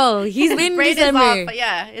yet. Bro, he's been in Brain is December. off.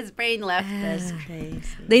 Yeah, his brain left. That's crazy.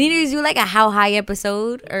 They need to do like a How High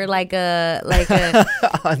episode or like a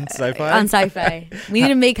On sci-fi. on sci-fi. We need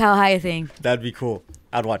to make How High a thing. That'd be cool.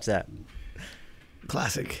 I'd watch that.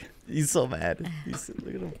 Classic. He's so mad. Look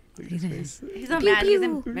at him. Look at his face. He's not Pew, mad. He's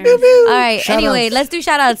pew. embarrassed. All right. Shout Anyway, outs. let's do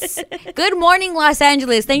shout outs. Good morning, Los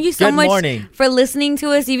Angeles. Thank you so Good much morning. for listening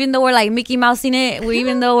to us, even though we're like Mickey Mousing it.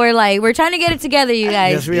 Even though we're trying to get it together, you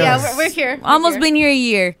guys. Yes, we Yeah, are. we're here. We're Almost here. been here a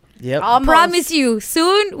year. Yep. Almost. Promise you,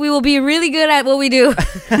 soon we will be really good at what we do.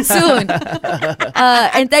 Soon.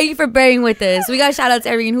 And thank you for bearing with us. We got shout outs,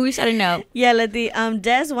 everyone. Who we shouting out? Yeah, Letty.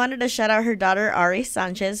 Des wanted to shout out her daughter, Ari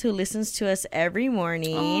Sanchez, who listens to us every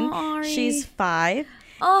morning. Oh, Ari. She's 5.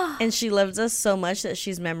 Oh, And she loves us so much that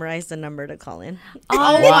she's memorized the number to call in.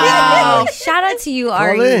 oh wow. Shout out to you,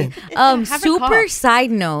 Ari. in. Have a Super call.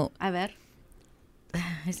 side note. I bet.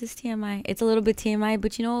 Is this TMI? It's a little bit TMI,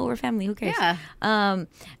 but you know what? We're family. Who cares? Yeah.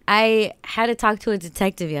 I had to talk to a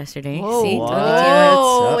detective yesterday. Whoa, See? what? Told you TMI.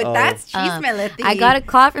 Oh, Uh-oh. that's cheese melody. I got a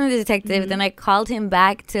call from the detective, then I called him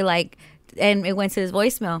back to and it went to his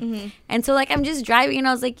voicemail. And so I'm just driving and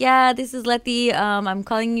I was like, yeah, this is Letty. I'm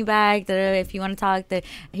calling you back. If you want to talk,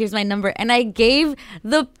 here's my number. And I gave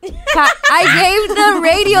the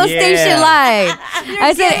radio station line.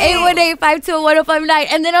 I said 818-521-1059.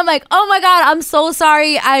 And then I'm like, oh my God, I'm so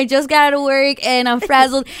sorry. I just got out of work and I'm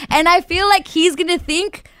frazzled. And I feel like he's going to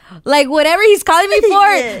think Like, whatever he's calling me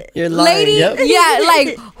for, You're lying. lady, Yep. yeah,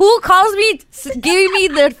 like, who calls me, giving me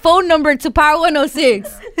the phone number to Power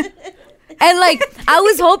 106? And, like, I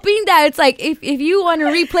was hoping that it's like, if you want to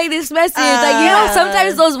replay this message, like, you know,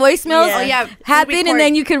 sometimes those voicemails happen and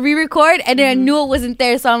then you can re-record, and then I knew it wasn't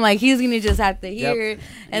there, so I'm like, he's going to just have to hear it.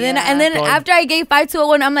 And then after I gave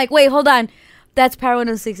 5201, I'm like, wait, hold on. That's Power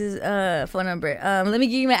 106's phone number. Let me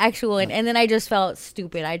give you my actual one. And then I just felt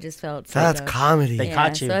stupid. I just felt so That's dumb. comedy. They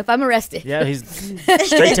caught you. So if I'm arrested. Yeah, he's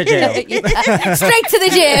straight to jail. Straight to the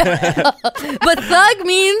jail. But thug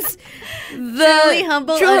means Truly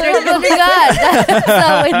humble truly under humble God.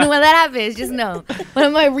 So when that happens, just know. One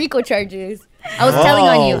of my RICO charges. I was telling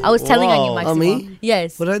on you. I was telling on you, Maximo. On me?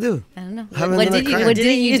 Yes. What did I do? I don't know. Haven't What done a did you? crime. What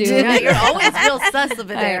didn't you do? You're always real sus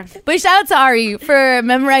over there. Alright. But shout out to Ari for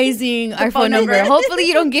memorizing our phone number. Hopefully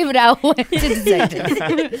you don't give it out to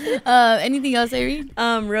detectives. Anything else, Ari?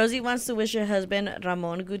 Rosie wants to wish her husband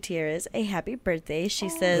Ramon Gutierrez a happy birthday. She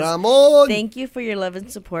says, Ramon! "Thank you for your love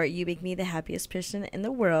and support. You make me the happiest person in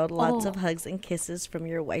the world. Lots of hugs and kisses from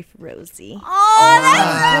your wife, Rosie." Oh my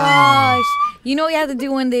gosh! You know what you have to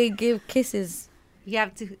do when they give kisses. You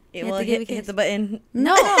have to. Hit the button.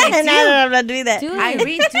 No, I'm not doing that. do it.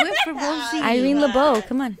 Irene, do it for Rosie. Irene LeBeau,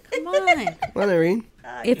 come on. Come on. Come on, Irene.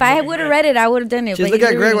 If I would have read it, I would have done it. Just but look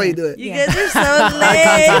at you're Greg reading while you it. do it. You guys are so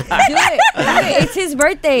late. Do it. It's his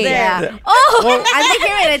birthday. Yeah. Oh,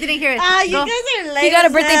 I didn't hear it. You guys are late. he got a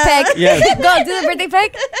birthday peck. Yeah. Go do the birthday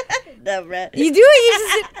peck. No, bro. You do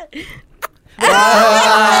it. You just.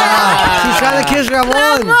 She's trying to kiss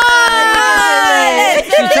Ramon.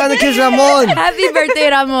 She's trying to kiss Ramon. Happy birthday,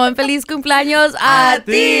 Ramon. Feliz cumpleaños a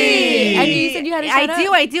ti. Angie, you said you had a shout out?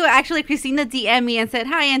 I do. Actually, Christina DM'd me and said,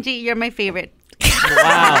 "Hi, Angie, you're my favorite."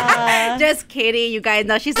 Wow. Just kidding, you guys.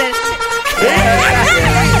 No, she said, Shout out.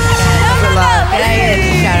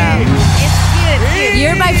 it's cute.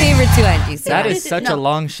 You're my favorite too, Angie. So. That is such a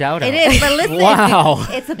long shout out. It is, but listen, Wow.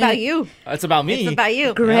 it's about you. That's about me. It's about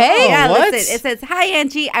you. Great. Yeah, what? listen. It says, "Hi,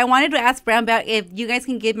 Angie. I wanted to ask Brown about if you guys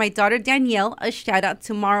can give my daughter Danielle a shout out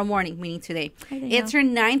tomorrow morning, meaning today. It's her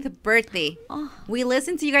 9th birthday. We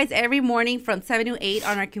listen to you guys every morning from 7 to 8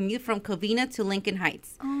 on our commute from Covina to Lincoln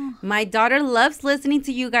Heights. My daughter loves listening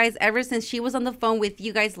to you guys ever since she was on the phone with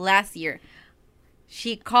you guys last year.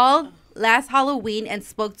 She called last Halloween and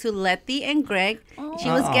spoke to Letty and Greg. She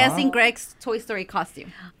was guessing Greg's Toy Story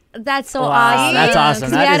costume. That's so Wow, awesome. that's awesome.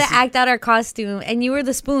 'Cause we That had is- to act out our costume, and you were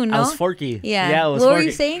the spoon, no? I was Forky. Yeah. it was What were Forky.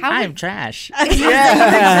 you saying? I'm trash.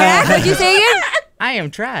 What'd you say again? I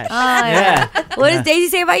am trash. Yeah. What does Daisy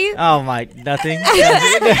say about you? Oh my, nothing.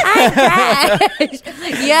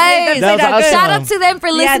 Yes. That was awesome. Shout out to them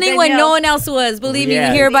for listening when Danielle. no one else was. Believe me, Yeah.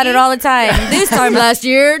 you hear about it all the time. This time last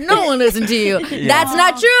year, no one listened to you. That's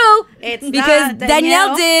not true. It's Because not,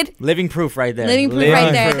 Danielle did. Living proof right there. Living proof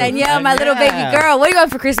right there. Danielle, my little baby girl. What do you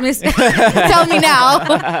want for Christmas? Tell me now.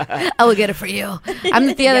 I will get it for you. I'm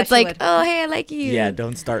the Thea that's she like, would. oh, hey, I like you. Yeah,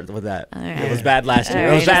 don't start with that. right. It was bad last year.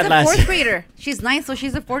 All It was right. bad She's a last fourth year. grader. She's nice, so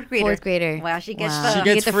she's a fourth grader. Fourth grader. Wow, she gets Wow. the... She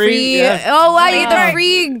gets the free, yeah. Oh wow, you get the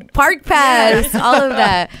free park pass, all of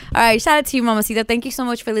that. All right, shout out to you, Mamacita. Thank you so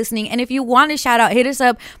much for listening. And if you want to shout out, hit us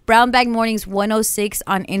up, Brown Bag Mornings 106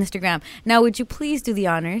 on Instagram. Now, would you please do the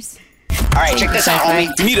honors? All right, check this out, homie.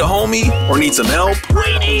 You need a homie or need some help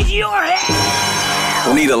We need your help.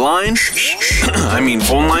 or need a line? I mean,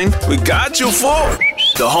 phone line? We got you for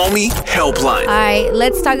the homie helpline. All right,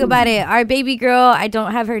 let's talk about it. Our baby girl, I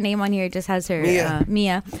don't have her name on here, it just has her Mia.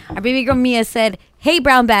 Mia. Our baby girl Mia said, "Hey,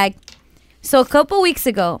 Brown Bag. So a couple weeks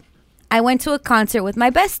ago, I went to a concert with my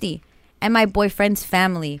bestie and my boyfriend's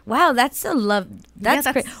family. Wow, that's a love. That's,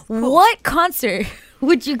 that's great. cool. What concert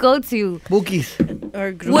would you go to Bookies.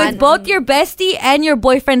 Or with both your bestie and your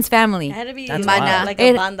boyfriend's family? It had to be That's like wild.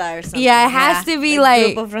 a banda or something. Yeah, it has to be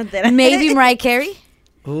like Grupo Frontera. maybe Mariah Carey.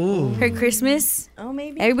 Ooh. Her Christmas. Oh,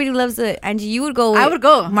 maybe. Everybody loves it. Angie, you would go with I would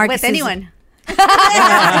go Marcus's- with anyone.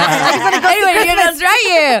 Anyway, yeah, that's right.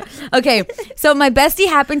 Yeah. Okay. So my bestie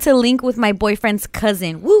happened to link with my boyfriend's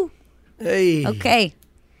cousin. Woo. Hey. Okay.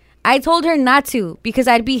 I told her not to because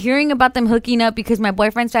I'd be hearing about them hooking up because my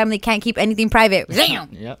boyfriend's family can't keep anything private.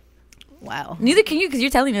 Damn. Yep. Wow. Neither can you because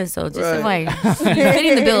you're telling us so. Just Right. like you're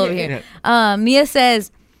fitting the bill over here. Mia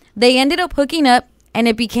says they ended up hooking up and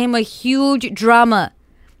it became a huge drama.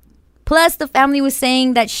 Plus, the family was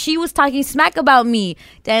saying that she was talking smack about me.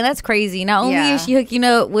 Damn, that's crazy. Not only Yeah. is she hooking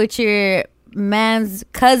up with your man's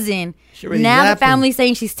cousin, She already now the yapping. family's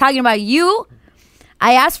saying she's talking about you.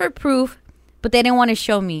 I asked for proof, but they didn't want to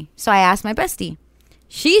show me. So I asked my bestie.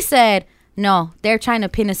 She said, no, they're trying to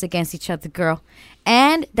pin us against each other, girl.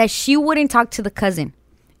 And that she wouldn't talk to the cousin.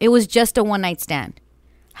 It was just a one-night stand.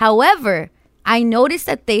 However, I noticed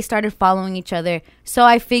that they started following each other, so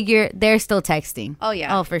I figure they're still texting. Oh,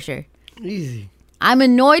 yeah. Oh, for sure. Easy. I'm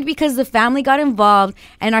annoyed because the family got involved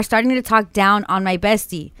and are starting to talk down on my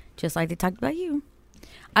bestie, just like they talked about you.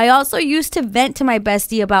 I also used to vent to my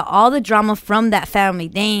bestie about all the drama from that family.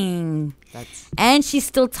 Dang. And she's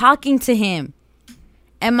still talking to him.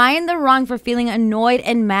 Am I in the wrong for feeling annoyed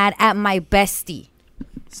and mad at my bestie?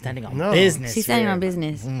 Standing on business. She's standing on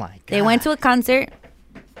business. Oh my god. They went to a concert.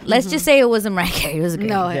 Let's just say it wasn't Mariah Carey. It was great.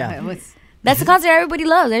 No, it was. That's the concert everybody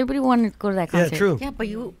loves. Everybody wanted to go to that concert. Yeah, true. Yeah, but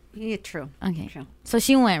true. Okay. True. So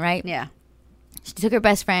she went, right? Yeah. She took her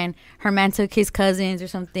best friend. Her man took his cousins or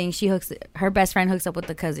something. Her best friend hooks up with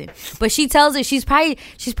the cousin. But she tells her she's probably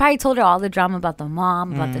told her all the drama about the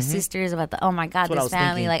mom, about the sisters, about the, oh my God, this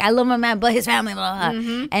family. Like, I love my man, but his family, blah, blah,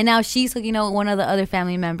 blah. And now she's hooking up with one of the other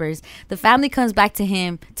family members. The family comes back to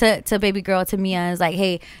him, to baby girl, to Mia, and is like,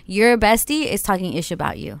 hey, your bestie is talking ish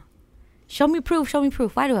about you. Show me proof. Show me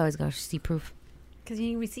proof. Why do I always go see proof? Because you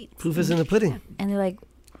need receipts. Proof is in the pudding. And they're like,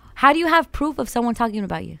 how do you have proof of someone talking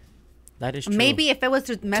about you? That is true. Maybe if it was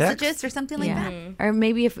through messages or something like that. Or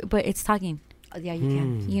maybe but it's talking. Oh, yeah, you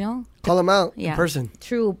can. You know? Call them out in person.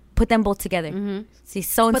 True. Put them both together. See,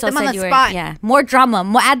 so-and-so Put them on said the you were. spot. Yeah. More drama.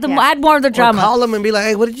 Add more of the drama. Or call them and be like,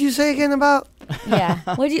 hey, what did you say again about? Yeah.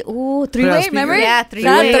 What did you? Ooh, three-way. Remember? Yeah,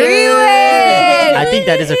 three-way. Three-way. I think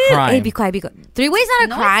that is a crime. Hey, be quiet. Be quiet. Three-way's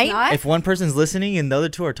not a crime. If one person's listening and the other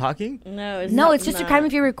two are talking? No, it's just a crime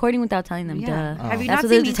if you're recording without telling them. Yeah. Duh. Have you That's not what the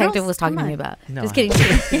seen Mean detective Girls? was talking Come to me on. about. No, Just kidding.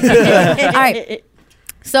 All right.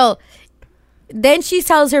 So then she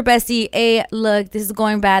tells her bestie, hey, look, this is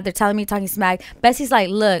going bad. They're telling me talking smack. Bestie's like,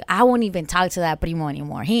 look, I won't even talk to that primo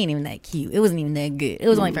anymore. He ain't even that cute. It wasn't even that good. It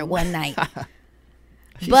was only for one night.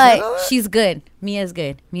 But she's good. Mia's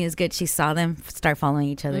good. She saw them start following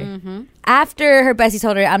each other. After her bestie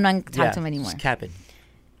told her, I'm not going to talk to him anymore. She's capping.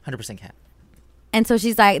 100% cap. And so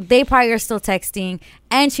she's like, they probably are still texting.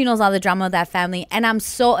 And she knows all the drama of that family. And I'm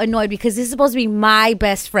so annoyed because this is supposed to be my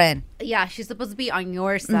best friend. Yeah, she's supposed to be on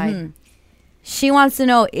your side. She wants to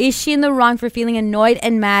know, is she in the wrong for feeling annoyed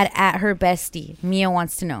and mad at her bestie? Mia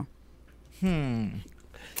wants to know.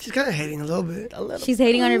 She's kind of hating a little bit. She's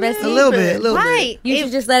hating on her bestie? A little bit. Right. You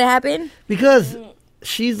should just let it happen? Because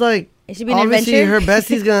she's like, It should be an obviously adventure. her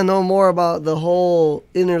bestie's going to know more about the whole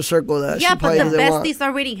inner circle that Yeah, she but probably the doesn't want. bestie's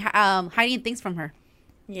already hiding things from her.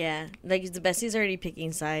 Yeah, like the bestie's already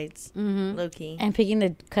picking sides, low key. And picking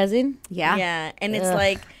the cousin? Yeah. Yeah, and it's Ugh.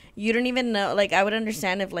 like you don't even know. Like I would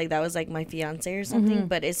understand if like that was like my fiance or something,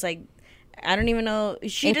 but it's like I don't even know.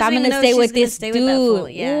 She If doesn't I'm even gonna know stay she's with gonna this stay with that fool.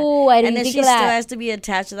 dude. Yeah, Ooh, I didn't and then think she of still that. has to be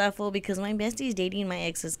attached to that fool because my bestie's dating my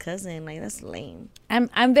ex's cousin. Like that's lame.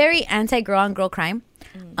 I'm very anti-girl on girl crime.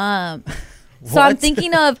 So I'm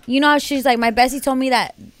thinking of, you know how she's like, my bestie told me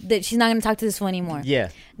that she's not going to talk to this one anymore. Yeah.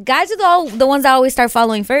 Guys are the ones that always start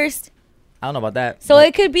following first. I don't know about that. So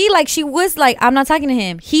it could be like she was like, I'm not talking to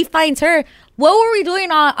him. He finds her. What were we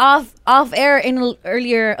doing off air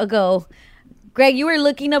earlier ago? Greg, you were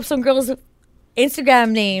looking up some girl's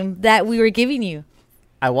Instagram name that we were giving you.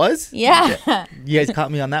 I was? Yeah. You guys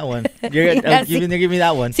caught me on that one. You're Yeah, giving me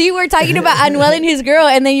that one. See, we're talking about Anuel and his girl,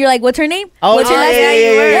 and then you're like, "What's her name? Oh, What's her yeah, last yeah,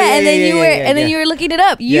 name?" yeah, and then yeah, you yeah, were, yeah, and then yeah. you were looking it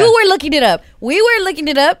up. You Yeah. were looking it up. We were looking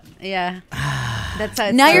it up. Yeah. That's how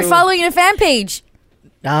it's Now you're true. following a fan page.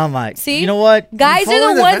 Oh my. See, You know what? Guys You are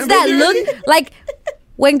following the the ones fan that page look already? like.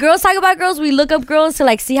 When girls talk about girls, we look up girls to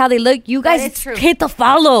like see how they look. You That guys is true. hit the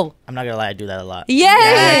follow. I'm not gonna lie, I do that a lot. Yeah.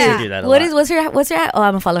 I actually do that a lot. What's her? Oh,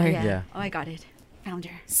 I'm gonna follow her. Yeah. Oh, I got it. Found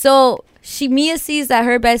her. So Mia sees that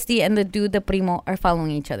her bestie and the dude, the primo, are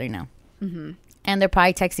following each other now. And they're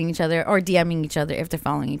probably texting each other or DMing each other if they're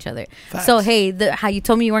following each other. Facts. So, hey, how you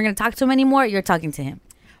told me you weren't going to talk to him anymore, you're talking to him.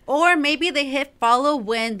 Or maybe they hit follow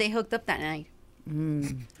when they hooked up that night.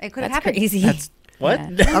 It could have That's happened. crazy. What?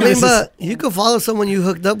 Yeah. I mean, but you could follow someone you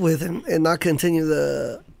hooked up with and not continue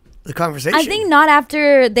the conversation. I think not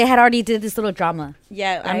after they had already did this little drama.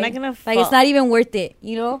 Yeah, I'm not right? gonna. Like, it's not even worth it,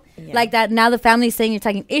 you know? Yeah. Like that, now the family's saying you're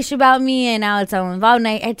talking ish about me, and now it's all involved. And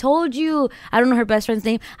I told you, I don't know her best friend's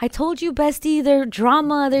name. I told you, bestie, they're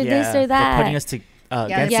drama, they're this or that. They're putting us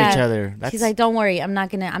against Yeah. each other. That's, She's like, don't worry, I'm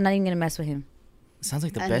not even gonna mess with him. sounds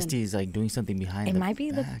like the And then- bestie is like doing something behind. It the might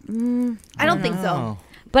be back. I don't think so. know.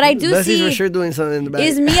 But I do Bessie's see. for sure doing something in the back.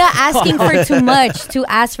 Is Mia asking for too much to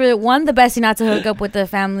ask for the bestie not to hook up with the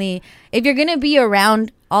family? If you're gonna be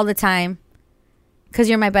around all the time, because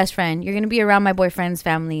you're my best friend, you're gonna be around my boyfriend's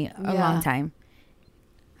family a long time.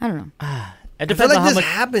 I don't know. It I feel depends like on how this much.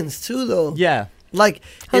 happens too, though. Yeah. Like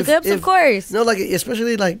Hookups, of course. No, like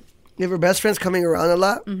especially like if her best friend's coming around a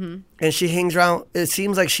lot and she hangs around. It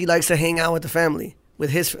seems like she likes to hang out with the family.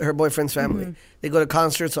 with her boyfriend's family. Mm-hmm. They go to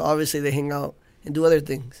concerts, so obviously they hang out and do other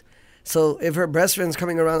things. So if her best friend's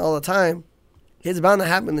coming around all the time, it's bound to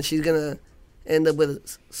happen that she's gonna end up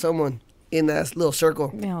with someone in that little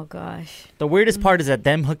circle. Oh gosh. The weirdest part is that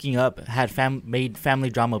them hooking up had made family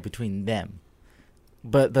drama between them,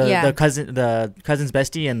 but the cousin's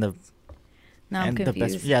bestie and the now I'm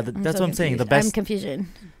confused. that's what I'm saying. The best. I'm confusion.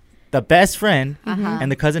 The best friend Uh-huh. and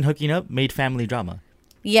the cousin hooking up made family drama.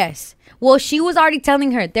 Yes. Well, she was already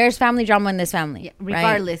telling her there's family drama in this family. Yeah,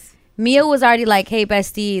 regardless. Right? Mia was already like, hey,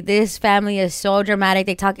 bestie, this family is so dramatic.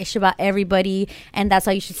 They talk ish about everybody, and that's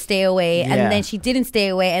why you should stay away. Yeah. And then she didn't stay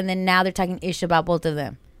away, and then now they're talking ish about both of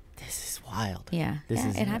them. This is wild. Yeah. It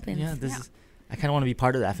happens. Yeah, I kind of want to be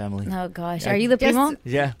part of that family. Oh, gosh. Yeah. Are you the primo?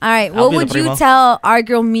 Yeah. All right. I'll What be the would you primo. tell our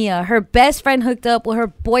girl Mia? Her best friend hooked up with her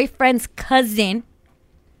boyfriend's cousin.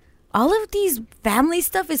 All of these family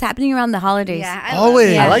stuff is happening around the holidays. Yeah,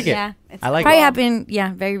 I like it. Yeah. I like Probably it.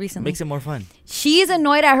 happened, very recently. Makes it more fun. She's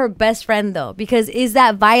annoyed at her best friend, though, because is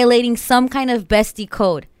that violating some kind of bestie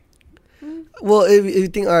code? Well, if you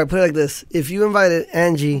think, all right, put it like this: if you invited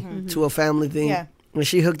Angie to a family thing, Yeah. and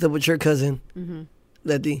she hooked up with your cousin,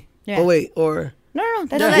 Letty. Yeah. Oh wait, or No,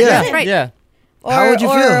 that's, that's right. Yeah. Or, How would you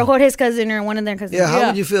feel? Or Jorge's cousin or one of their cousins. yeah, how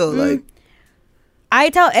would you feel? Like, I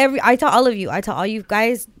tell all of you. I tell all you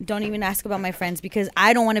guys, don't even ask about my friends because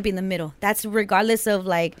I don't want to be in the middle. That's regardless of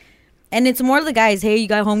like, and it's more the guys. Hey, you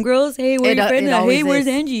got homegirls? Hey, where's your friend? Hey, where's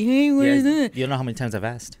Angie? Hey, where's You don't know how many times I've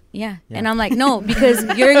asked. Yeah. And I'm like, no, because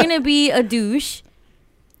you're going to be a douche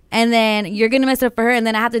and then you're going to mess it up for her and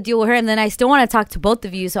then I have to deal with her and then I still want to talk to both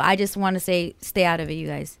of you. So I just want to say, stay out of it, you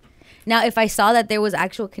guys. Now, if I saw that there was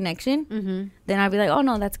actual connection, then I'd be like, oh,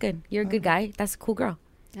 no, that's good. You're a good guy. That's a cool girl.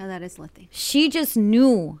 Yeah, that is Letty. She just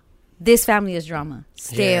knew this family is drama.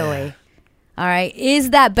 Stay away. All right.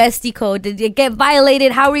 Is that bestie code? Did it get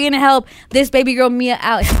violated? How are we going to help this baby girl Mia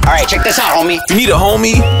out? All right, check this out, homie. You need a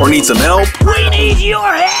homie or need some help? We need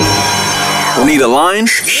your help. Or need a line?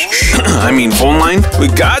 I mean phone line? We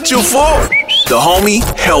got you for the homie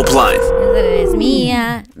helpline. It's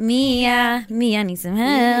Mia needs some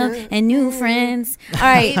help and new friends. All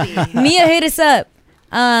right, Mia hit us up.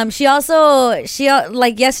 She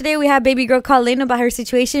like yesterday we had baby girl call in about her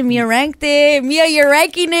situation. Mia ranked it. Mia, you're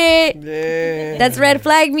ranking it. yeah. That's red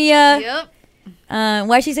flag, Mia. Yep.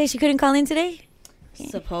 Why'd she say she couldn't call in today?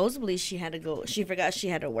 Supposedly she had to go. She forgot she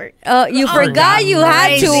had to work. Oh, you forgot you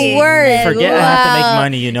had to crazy. work. Forget I have to make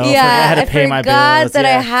money, you know? Forget I had to pay my forgot bills. that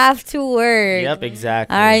yeah. I have to work. Yep,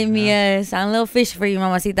 exactly. All right, Mia. Sound a little fishy for you,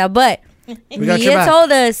 mamacita. But got your Mia back.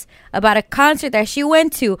 told us about a concert that she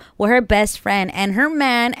went to with her best friend and her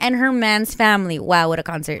man and her man's family. Wow, what a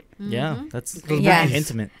concert. Yeah, that's Yeah.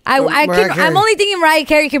 intimate. I'm only thinking Mariah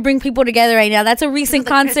Carey could bring people together right now. That's a recent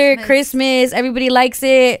concert. Christmas. Everybody likes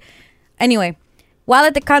it. Anyway, while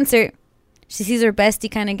at the concert, she sees her bestie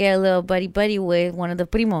kind of get a little buddy with one of the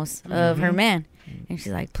primos of her man. And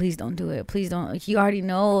she's like, please don't do it. Please don't. You already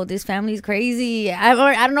know this family's crazy. I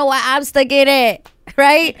don't know why I'm stuck in it.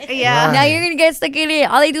 Right? Yeah. Now you're going to get stuck in it.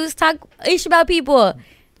 All they do is talk ish about people.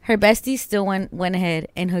 Her bestie still went ahead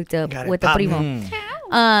and hooked up with the primo.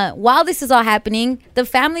 While this is all happening, the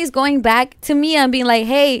family is going back to Mia and being like,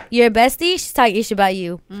 hey, your bestie, she's talking ish about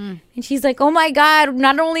you. And she's like, oh my God,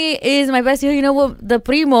 not only is my bestie, you know what, the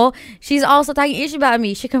primo, she's also talking ish about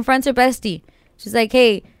me. She confronts her bestie. She's like,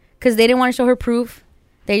 hey, because they didn't want to show her proof.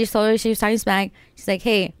 They just told her she was talking smack. She's like,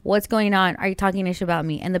 hey, what's going on? Are you talking ish about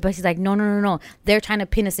me? And the bestie's like, no. They're trying to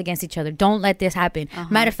pin us against each other. Don't let this happen.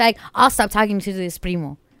 Matter of fact, I'll stop talking to this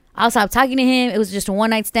primo. I'll stop talking to him. It was just a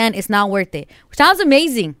one-night stand. It's not worth it. Which sounds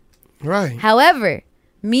amazing. Right. However,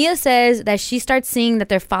 Mia says that she starts seeing that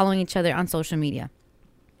they're following each other on social media.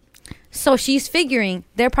 So she's figuring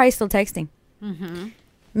they're probably still texting.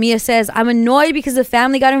 Mia says, I'm annoyed because the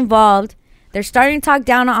family got involved. They're starting to talk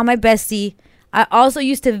down on my bestie. I also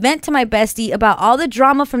used to vent to my bestie about all the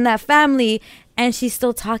drama from that family, and she's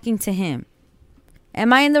still talking to him.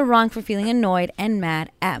 Am I in the wrong for feeling annoyed and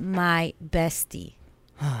mad at my bestie?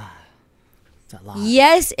 It's a lot.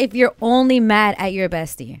 Yes, if you're only mad at your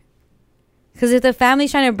bestie. Because if the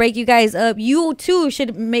family's trying to break you guys up, you too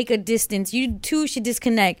should make a distance. You too should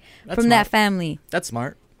disconnect from that family. That's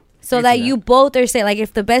smart. So that you both are saying, like,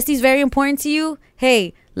 if the bestie's very important to you,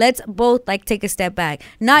 hey, let's both, like, take a step back.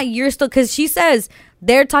 Not you're still, because she says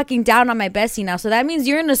they're talking down on my bestie now. So that means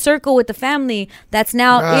you're in a circle with the family that's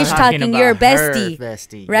now ish talking your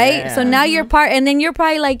bestie. Right? Yeah. So now you're part, and then you're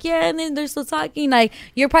probably like, yeah, and then they're still talking. Like,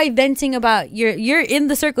 you're probably venting about, you're in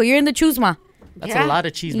the circle. You're in the chusma. That's a lot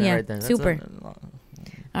of cheese right there. That's Super. All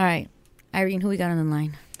right. Irene, who we got on the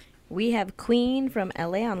line? We have Queen from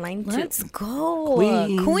LA online too. Let's go.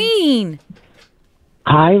 Queen. Queen.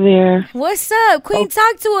 Hi there. What's up, Queen?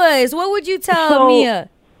 Talk to us. What would you tell Mia?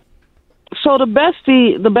 So the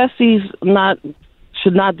besties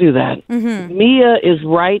should not do that. Mm-hmm. Mia is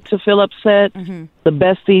right to feel upset. Mm-hmm. The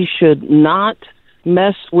bestie should not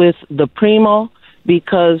mess with the primo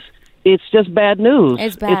because it's just bad news.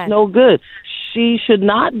 It's bad. It's no good. She should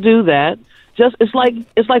not do that. It's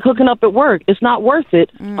like hooking up at work. It's not worth it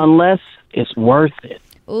unless it's worth it.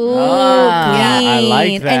 Ooh, Queen. I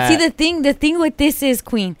like that. And see, the thing with this is,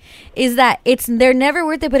 Queen, is that they're never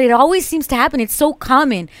worth it, but it always seems to happen. It's so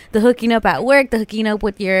common. The hooking up at work, the hooking up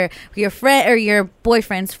with your friend or your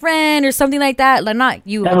boyfriend's friend or something like that. Like, not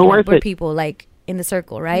you, Never hooking worth up with it. people like in the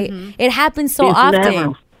circle, right? Mm-hmm. It happens so It's often.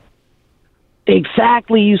 never.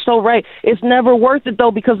 Exactly, you're so right. It's never worth it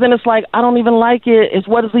though, because then it's like I don't even like it. It's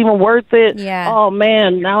what is even worth it? Yeah. Oh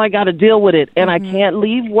man, now I got to deal with it, and I can't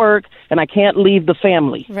leave work, and I can't leave the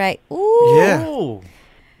family. Right. Ooh. Yeah.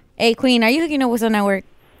 Hey, Queen, are you hooking up with someone at work?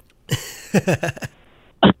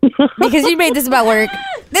 Because you made this about work.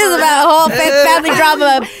 This is about a whole family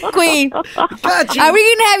drama, Queen. Got you. Are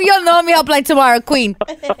we gonna have you on the Homie Helpline tomorrow, Queen?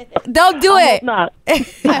 Don't do it. Not. I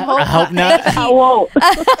hope not. I won't.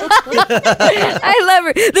 I love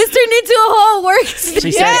her. This turned into a whole work.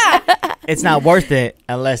 She said it's not worth it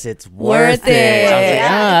unless it's worth it.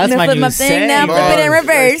 I was like, that's my flip new my thing saying. now, flip it and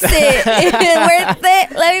reverse it. Worth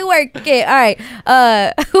it. Let me work it. All right.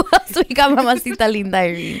 Who else we got, Mamacita Linda?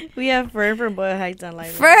 Irene? We have Fern from Boyle Heights on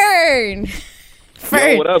live. Fern.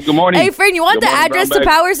 Yo, what up? Good morning. Hey, Fern, you want Good the morning, address Brown to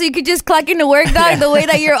Bag. power so you could just clock into work, dog, the way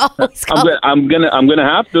that you're always calling? I'm gonna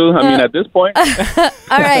have to. I mean, at this point.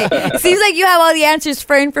 All right. Seems like you have all the answers,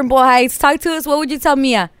 Fern from Boyle Heights. Talk to us. What would you tell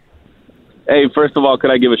Mia? Hey, first of all,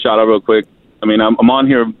 could I give a shout out real quick? I mean, I'm on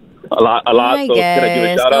here a lot. So could I give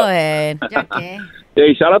a shout Go out? ahead.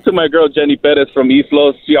 Hey, shout out to my girl Jenny Perez from East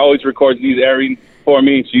Los. She always records these airings for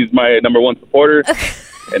me. She's my #1 supporter.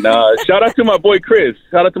 And shout out to my boy Chris.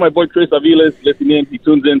 Shout out to my boy Chris Aviles listening in. He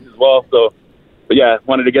tunes in as well. So, but yeah,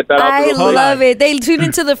 wanted to get that out. I love it. They tune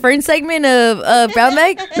into the Fern segment of Brown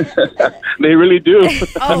Bag. They really do.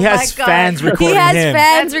 Oh he has fans recording He has him.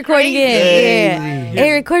 fans recording it. Yeah.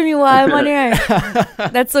 Hey, record me while I'm on air.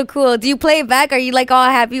 That's so cool. Do you play it back? Are you like all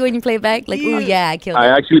happy when you play it back? Like, ooh, yeah, I killed it. I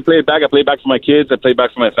actually play it back. I play it back for my kids. I play it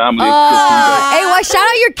back for my family. Oh, hey, why shout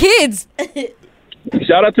out your kids?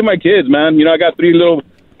 Shout out to my kids, man. You know, I got three little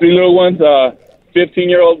ones.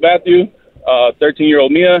 15-year-old Matthew,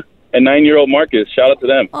 13-year-old Mia, and 9-year-old Marcus. Shout out to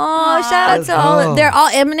them. Oh, shout out to all. They're all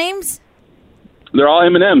M&Ms? They're all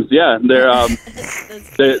M&Ms. Yeah, their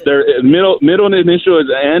middle initial is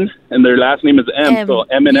N, and their last name is M. So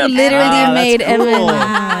M&M. You literally made cool. M&M. Oh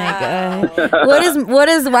my god. What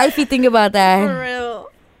does wifey think about that? For real.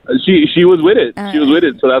 She was with it. She was with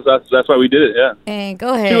it. So that's why we did it. Yeah. Hey,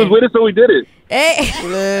 go ahead. She was with it, so we did it.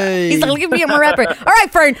 Hey. He's like, look at me, I'm a rapper. All right,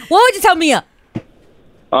 Fern, what would you tell Mia?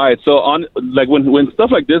 All right, so on like when stuff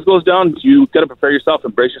like this goes down, you gotta prepare yourself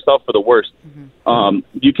and brace yourself for the worst.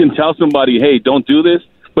 You can tell somebody, hey, don't do this,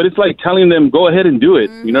 but it's like telling them, go ahead and do it.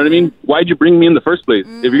 You know what I mean? Why'd you bring me in the first place?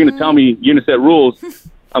 If you're gonna tell me you're gonna set rules,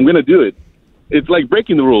 I'm gonna do it. It's like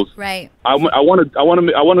breaking the rules. Right. I want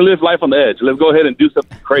to live life on the edge. Let's go ahead and do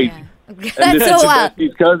something crazy. And That's so wild.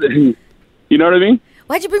 Cousin. You know what I mean?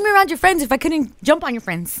 Why'd you bring me around your friends if I couldn't jump on your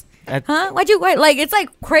friends? Huh? Like, it's like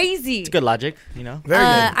crazy. It's good logic, you know? Very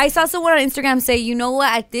good. I saw someone on Instagram say, you know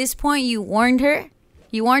what? At this point, you warned her.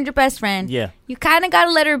 You warned your best friend. Yeah. You kind of got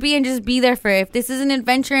to let her be and just be there for her. If this is an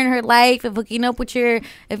adventure in her life, if hooking up with your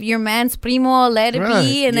man's primo, let it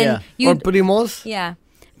be. And then or primos. Yeah.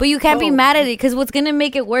 But you can't be mad at it because what's going to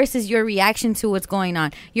make it worse is your reaction to what's going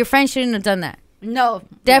on. Your friend shouldn't have done that. No.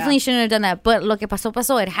 Definitely shouldn't have done that. But lo que pasó,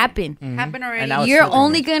 pasó. It happened. Happened already. You're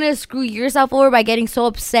only going to screw yourself over by getting so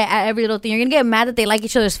upset at every little thing. You're going to get mad that they like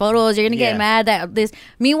each other's photos. You're going to get mad that this.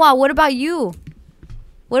 Meanwhile, what about you?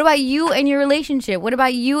 What about you and your relationship? What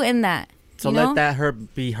about you and that? So let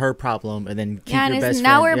that be her problem and then keep your best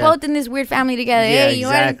now friend. we're both in this weird family together. Yeah, hey, you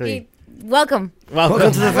exactly. welcome.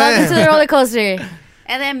 Welcome to the Welcome to the roller coaster.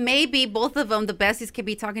 And then maybe both of them, the besties, could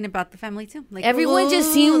be talking about the family too. Like everyone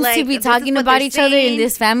just seems to be talking about each other in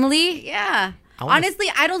this family. Yeah. Honestly,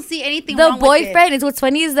 I don't see anything the wrong boyfriend is what's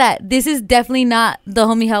funny is that this is definitely not the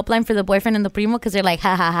homie helpline for the boyfriend and the primo because they're like,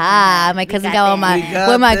 ha ha ha, my cousin got with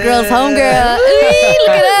my girl's homegirl. Look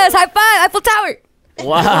at us, high five, Eiffel Tower.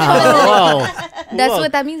 Wow. That's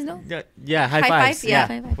what that means, no? Yeah, high fives.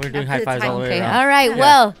 Yeah. We're doing high fives all the way around. All right,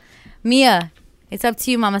 well, Mia, it's up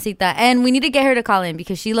to you, Mamacita. And we need to get her to call in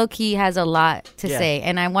because she low-key has a lot to say.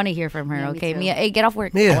 And I want to hear from her, okay? Mia, hey, get off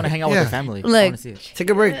work. I want to hang out with her family. Look. I want to see it. Take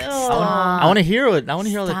a break. I want to hear it. I want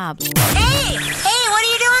to hear all Stop. Hey, what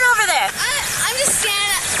are you doing over there? I'm just standing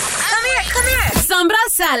up. Come here. Sombras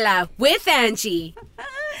Sala with Angie.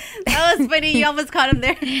 That was funny. You almost caught him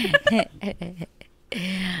there.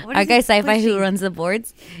 Our guy Sci-Fi who runs the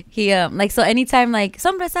boards, he like, so anytime like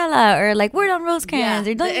Sombra Sala or like Word on Rosecrans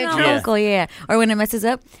or Don't You Know Local, or when it messes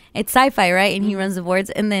up, it's Sci-Fi, right? And he runs the boards,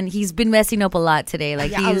 and then he's been messing up a lot today.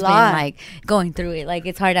 Like he's been like going through it. Like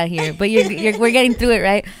it's hard out here, but we're getting through it,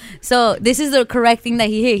 right? So this is the correct thing that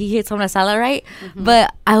he hit. He hit Sombra Sala, right?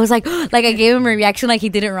 But I was like, like I gave him a reaction like he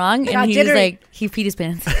did it wrong, and he was like, he peed his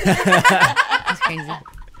pants. It's crazy.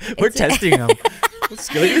 We're testing him. Don't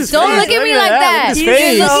look at me like that. He's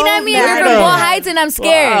looking at me at River Ball Heights, and I'm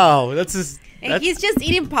scared. Wow, that's just. And he's just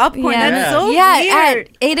eating popcorn. Yeah. That's so weird.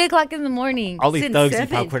 At 8 o'clock in the morning. All these thugs eat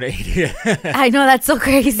popcorn at 8. I know, that's so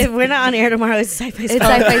crazy. If we're not on air tomorrow, it's Sci-Fi's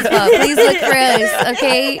fault. It's Sci-Fi's fault. Please look for us,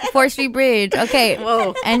 okay? 4th Street Bridge. Okay.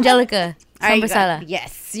 Whoa. Angelica. Sombra Sala.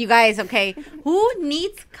 Yes, you guys, okay. Who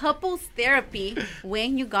needs couples therapy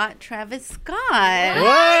when you got Travis Scott?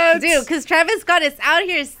 What? Dude, because Travis Scott is out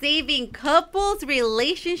here saving couples'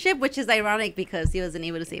 relationship, which is ironic because he wasn't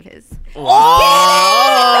able to save his. You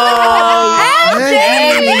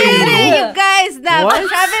guys, now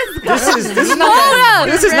Travis Scott.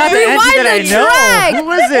 This is not the answer that I know. Who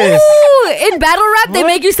was this? Ooh, in battle rap, they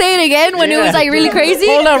make you say it again when it was like really crazy.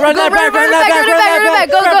 Hold on, run that back.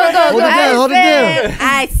 Go. Hold it down.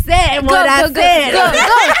 I said what I said.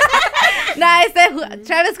 No, I said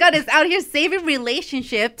Travis Scott is out here saving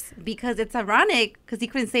relationships because it's ironic because he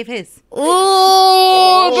couldn't save his. Ooh,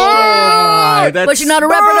 but you're not a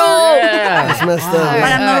rapper, though. Yeah. That's messed up.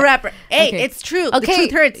 But I'm no rapper. Hey, Okay. it's true. Okay. The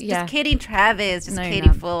truth hurts. Yeah. Just kidding, Travis. Just No, you're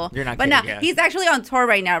kidding, not. fool. You're not but kidding, now, yeah. he's actually on tour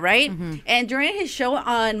right now, right? And during his show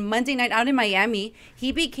on Monday night out in Miami,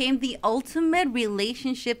 he became the ultimate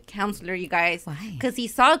relationship counselor, you guys. Why? Because he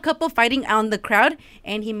saw a couple fighting out in the crowd,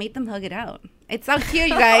 and he made them hug it out. It's so cute,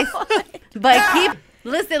 you guys. But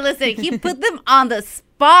listen. He put them on the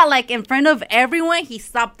spot, like in front of everyone. He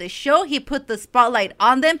stopped the show. He put the spotlight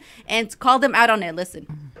on them and called them out on it. Listen.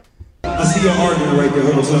 I see your argument right there.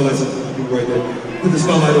 Hold on, spotlight right there. Put the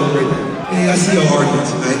spotlight on right there. Hey, I see your argument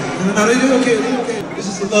tonight. No, they're okay. This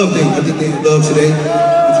is a love day. I think they love today.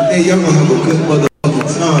 And today, y'all gonna have a good motherfucking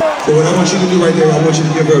time. So what I want you to do right there, I want you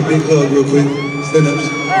to give her a big hug real quick. Stand up.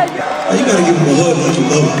 Now, you gotta give him a hug like you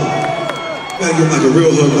love him. You gotta give him like a real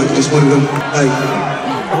hug, like just one of them. Like,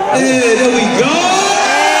 yeah, there we go.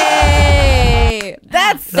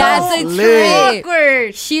 That's a lit.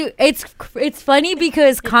 trick. It's funny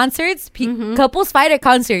because concerts, couples fight at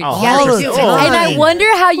concerts. All the time. And I wonder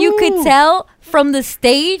how you could tell from the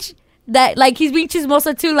stage that like he's being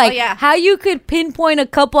chismosa too. Like how you could pinpoint a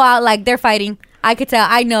couple out like they're fighting. I could tell.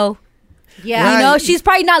 I know. Yeah. You know, she's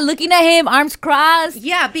probably not looking at him, arms crossed.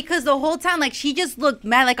 Yeah, because the whole time, like, she just looked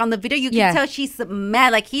mad. Like, on the video, you can tell she's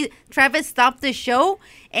mad. Like, Travis stopped the show,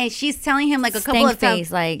 and she's telling him, like, a couple of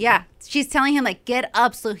times. Like, yeah, she's telling him, like, get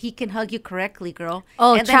up so he can hug you correctly, girl.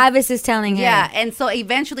 Oh, and Travis is telling him. Yeah, and so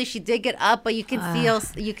eventually she did get up, but you can feel,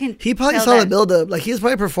 He probably saw the buildup. Like, he was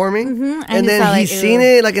probably performing, and then saw, he's like, seen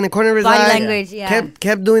it, like, in the corner of his body eye. language, yeah.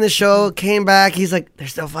 Kept doing the show, came back. He's like, they're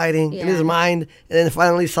still fighting in his mind. And then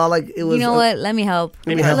finally saw, like, it was. You know what? Let me help.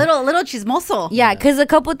 A little chismoso. Yeah, because a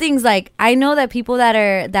couple things, like, I know that people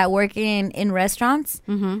that work in restaurants,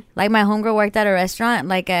 like my homegirl worked at a restaurant,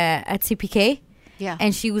 like at CPK. Yeah.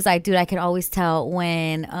 And she was like, dude, I could always tell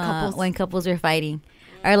when couples were fighting.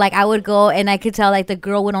 Or like I would go and I could tell like the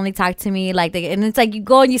girl would only talk to me like and it's like you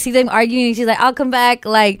go and you see them arguing and she's like, I'll come back.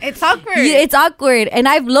 Like it's awkward. It's awkward. And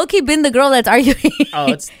I've low-key been the girl that's arguing.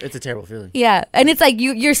 Oh, it's a terrible feeling. Yeah. And it's like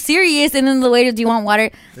you're serious and then the waiter, do you want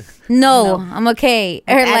water? No, I'm okay.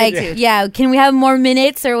 Or like, yeah, can we have more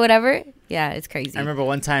minutes or whatever? Yeah, it's crazy. I remember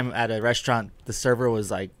one time at a restaurant, the server was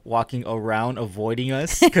like walking around avoiding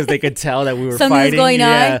us because they could tell that we were Something's fighting. going on.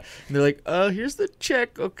 And they're like, here's the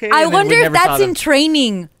check, okay. I And wonder if that's in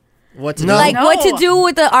training. What to do? Like what to do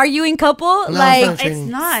with the arguing couple? No, like it's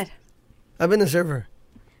not. I've been a server.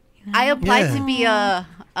 I applied to be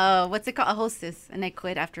what's it called? A hostess, and I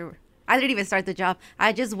quit after. I didn't even start the job.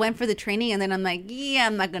 I just went for the training, and then I'm like, yeah,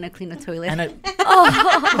 I'm not gonna clean the toilet. And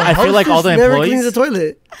I feel like all the never employees cleans the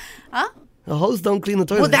toilet. Huh? The hosts don't clean the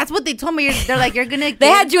toilet. Well, that's what they told me. They're like, you're gonna. They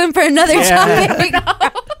had you in for another job.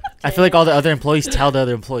 I feel like all the other employees tell the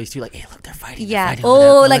other employees too, like, hey, look, they're fighting. Yeah. They're fighting.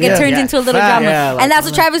 Oh, like it turns into a little drama. Yeah, like, and that's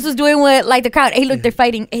what Travis was doing with like the crowd. Hey, look, they're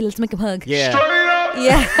fighting. Hey, let's make them hug. Yeah.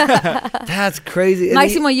 Yeah. That's crazy. And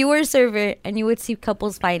Maximo, you were a server and you would see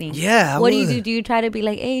couples fighting. Yeah. What do you do? Do you try to be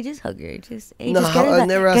like, hey, just hug her? Just, hey, No, just get I her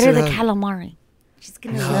never get her asked the her calamari. She's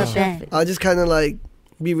gonna love that. I'll just kind of like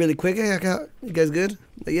be really quick. Hey, you guys good?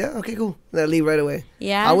 Like, yeah, okay, cool. And I leave right away.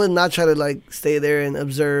 Yeah. I would not try to like stay there and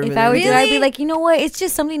observe. If I were you, I'd be like, you know what? It's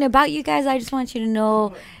just something about you guys. I just want you to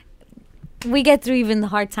know. We get through even the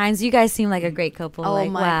hard times. You guys seem like a great couple. Oh like,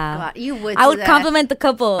 my wow. God. You would I do would that. compliment the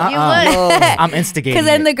couple. You would. I'm instigating. Because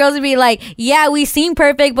then the girls would be like, yeah, we seem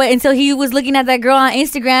perfect, but until he was looking at that girl on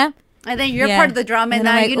Instagram. And then you're part of the drama, and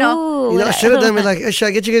I'm now like, you know. You know, I should have done it like, hey, should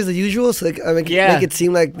I get you guys the usual so I make it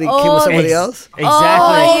seem like they came with somebody else? Exactly.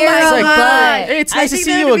 Oh, It's my like, God. hey, it's nice to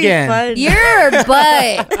see you again. You're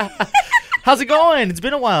butt. How's it going? It's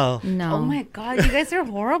been a while. No. Oh my God, you guys are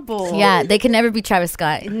horrible. Yeah, they can never be Travis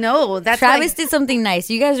Scott. No, that's Travis did something nice.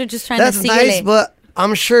 You guys are just trying That's to see nice, it. but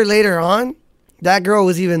I'm sure later on, that girl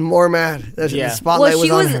was even more mad that the spotlight Well,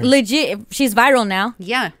 she was was on her. legit. She's viral now.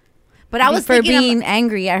 Yeah. But I was for thinking being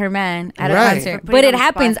angry at her man at a Right. concert. For But putting it on the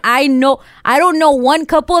happens. spot. I don't know one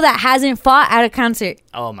couple that hasn't fought at a concert.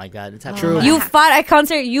 Oh my God, it's happening. True. You fought at a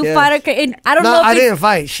concert. You Yes. fought at I don't No, know if I it's- didn't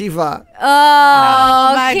fight. She fought.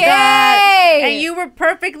 Oh, my okay. God. And you were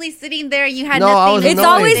perfectly sitting there. You had No, I nothing. was It's annoyed.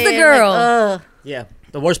 always the girl. Ugh. Yeah.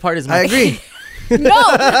 The worst part is I agree. No,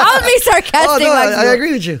 I was being sarcastic. Oh, no, I Maximo.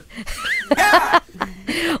 agree with you.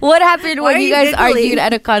 What happened Why when are you you guys giggling? argued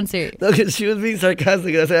at a concert? No, 'cause she was being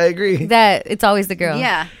sarcastic. I said, I agree. That it's always the girl.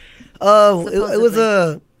 Yeah. It was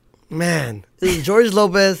a man. It was George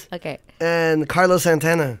Lopez Okay. and Carlos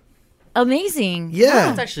Santana. Amazing. Yeah,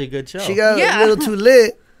 That's actually a good show. she got Yeah. a little too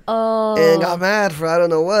lit Oh. and got mad for I don't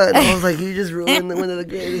know what. And I was like, you just ruined one of the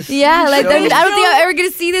greatest. Yeah, like shows I don't think I'm ever gonna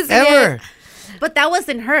see this again. ever. But that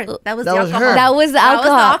wasn't her. That was That the was alcohol. her. That was the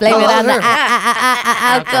alcohol. Blame it That on was the her.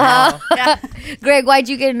 alcohol. Greg, why'd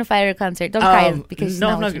you get in a fight at a concert? Don't cry because no,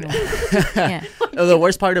 no, I'm not what you gonna. want. Yeah. The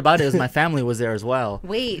worst part about it is my family was there as well.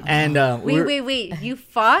 Wait. And Wait. You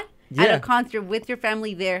fought at Yeah. a concert with your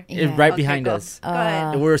family there? right Okay, behind go. us. Go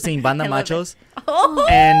ahead. We were seeing Banda I love it. Machos. Oh.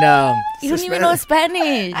 And You don't even know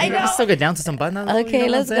Spanish. I know. I still get down to some banda. Okay, you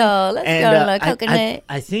know let's what I'm go. saying? Let's And, go. Like coconut.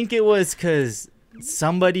 I think it was because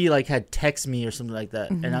somebody like had text me or something like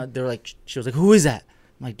that, and they were like, she was like, "Who is that?"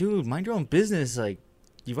 I'm like, "Dude, mind your own business. Like,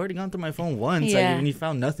 you've already gone through my phone once, like, Yeah. and you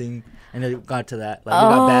found nothing." And it got to that. Like, it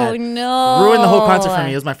got Oh bad. no! Ruined the whole concert for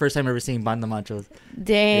me. It was my first time ever seeing Banda Machos.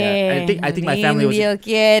 Damn. Yeah, I think my family was. Indio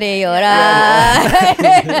quiere llorar.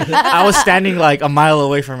 I was standing like a mile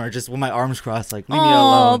away from her, just with my arms crossed, like, leave me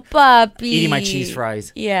Oh, alone. papi. Eating my cheese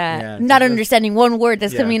fries. Yeah. Yeah, Not just- understanding one word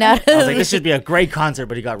that's Yeah. coming out I was of like, this should be a great concert,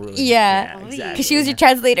 but it got ruined. Yeah. exactly. Because she was your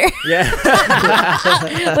translator. Yeah.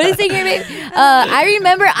 What is it here, babe? I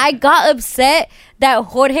remember I got upset that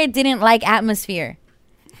Jorge didn't like Atmosphere.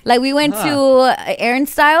 Like, we went to Aaron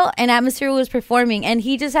Style and Atmosphere was performing, and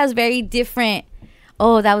he just has very different.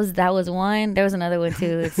 Oh, that was one. There was another one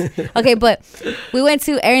too. Okay, but we went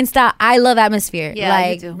to Aaron Style. I love Atmosphere. Yeah,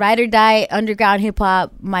 like you do. Ride or Die, underground hip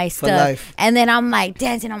hop, my stuff. life. And then I'm like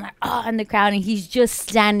dancing. I'm like, oh, in the crowd, and he's just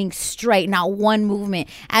standing straight, not one movement.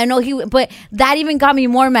 I know but that even got me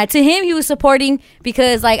more mad. To him, he was supporting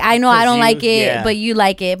because, like, I know I don't like it, yeah. but you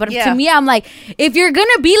like it. But Yeah. to me, I'm like, if you're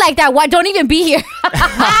gonna be like that, why don't even be here?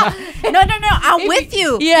 No. I'm with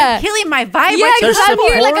you. Yeah. You're killing my vibe. Yeah, They're because I'm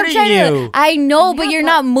here like I'm supporting trying you. to. I know, but you're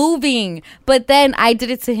not moving. But then I did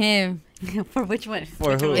it to him. For which one?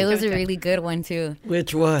 For who? It was a really good one too.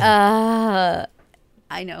 Which one?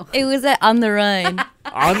 I know. It was at On the Run.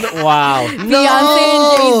 Wow. Beyonce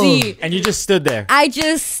and Jay-Z. And you just stood there. I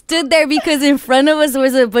just stood there because in front of us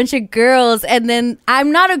was a bunch of girls, and then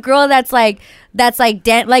I'm not a girl that's like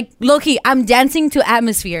low-key, I'm dancing to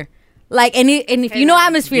Atmosphere. Like, and if you know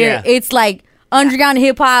Atmosphere, Yeah. it's like underground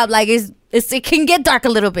hip hop. Like, it can get dark a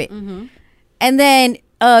little bit. Mm-hmm. And then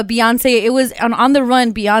Beyonce, it was on the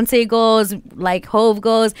Run. Beyonce goes, like Hove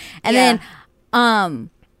goes, and then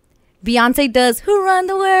Beyonce does "Who Run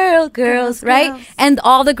the World, Girls," right? Girls. And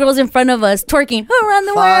all the girls in front of us twerking "Who Run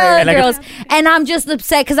the Fire. World, And like Girls," and I'm just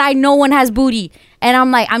upset because I know one has booty, and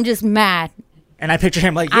I'm just mad. And I picture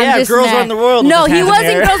him like, I'm yeah, just girls mad. run the world. No, with his he hands in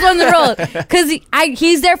the wasn't air. girls run the world because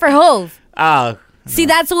he's there for Hove. Oh. See,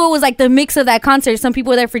 that's what was like the mix of that concert. Some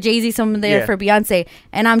people were there for Jay-Z, some were there Yeah. for Beyonce.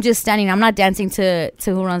 And I'm just standing. I'm not dancing to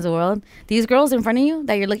Who Runs the World. These girls in front of you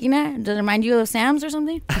that you're looking at, does it remind you of Sam's or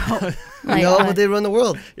something? Like, no, but they run the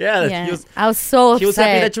world. Yeah. yeah. I was so upset. He was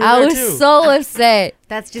happy that you were I there was too. so upset.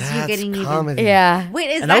 That's just That's you getting comedy. even. Yeah. Wait,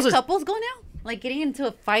 is And that that was a- couples go now? Like getting into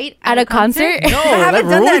a fight At a concert? No, I that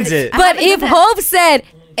haven't done ruins it. I But haven't if done that. Hope said,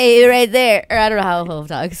 hey, right there, or I don't know how Hope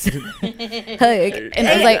talks. And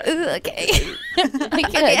I was like, ooh, okay. I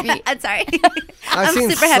can't be. I'm sorry. I've I'm seen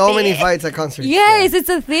super so happy. many fights at concerts. Yes, it's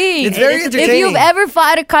a thing. It's very If entertaining. you've ever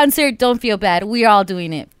fought at a concert, don't feel bad. We're all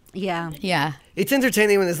doing it. Yeah. Yeah. It's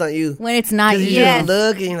entertaining when it's not you. When it's not 'Cause you. you just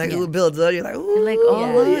look and you're like, ooh, it builds up. You're like, ooh, You're like,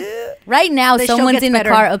 oh, yeah. Right now, The show someone's gets in the better.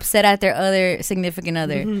 car upset at their other significant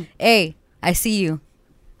other. Hey, I see you.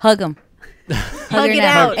 Hug him. Hug her it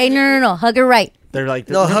now. out. Hey, no. Hug her right. They're like,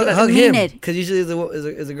 No, hug mean him. it. Because usually it's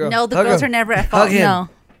a girl. No, the Hug girls him. are never at fault. Hug him. No.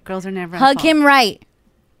 Girls are never at Hug fault. him right.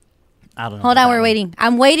 I don't know. Hold on, we're waiting.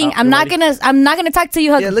 I'm waiting. Oh, I'm you're not waiting? gonna talk till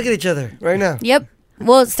you hug Yeah, him. look at each other right now. Yep.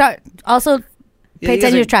 We'll start. Also, Yeah, pay you guys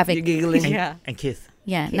attention are- to traffic. You're giggling. Yeah. And kiss.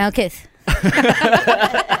 Yeah. Now kiss.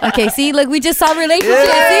 Okay. See, look, we just saw relationships.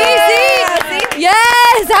 Yeah. See.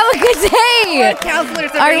 Yes. Have a good day.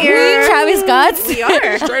 Counselors over Are here. we Travis Scotts? We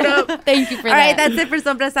are. Straight up. Thank you for All right, that. that's it for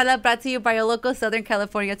Sombra Sala, brought to you by your local Southern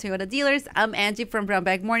California Toyota dealers. I'm Angie from Brown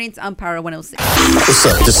Bag Mornings on Power 106. What's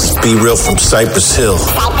up? This is Be Real from Cypress Hill.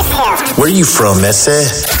 Where you from,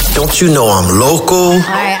 Ese? Don't you know I'm local? All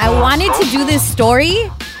right, I wanted to do this story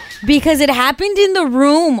because it happened in the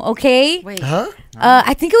room, okay? Wait. Huh?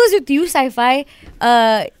 I think it was with you, Sci-Fi.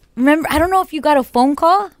 Remember, I don't know if you got a phone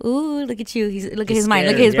call. Ooh, look at you. Look at his mind.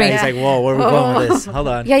 Look at his brain. He's like, whoa, where are we going with this? Hold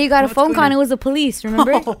on. Yeah, you got a phone call and it was the police,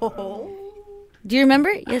 remember? Do you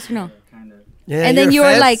remember? Yes or no? Yeah, And then you're you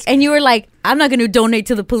were feds? like, I'm not going to donate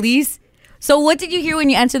to the police. So what did you hear when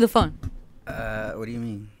you answered the phone? What do you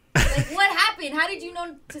mean? Like, what happened? How did you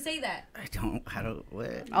know to say that? I don't. How do what?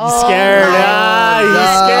 He's scared. Yeah,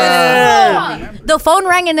 he's scared. The phone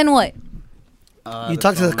rang and then what? You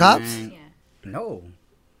talked to the cops? No.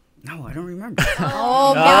 No, I don't remember.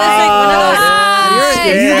 Oh, God.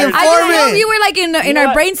 He's an I just know informant. you were like in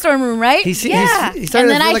our brainstorm room, right? He started and to then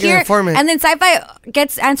feel I like an hear, informant. and then Sci-Fi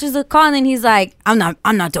answers the call, and then he's like, "I'm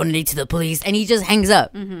not donating to the police," and he just hangs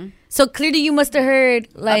up. So clearly, you must have heard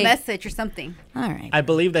like a message or something. All right. I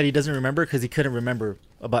believe that he doesn't remember because he couldn't remember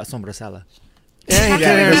about Sombra Sala. Yeah, He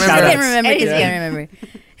can't remember because he can't remember.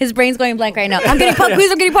 His brain's going blank right now. I'm getting punk.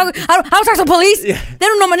 Please, I'm getting punk. I don't talk to the police. They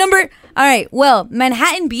don't know my number. All right. Well,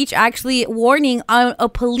 Manhattan Beach actually warning on a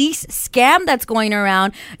police scam that's going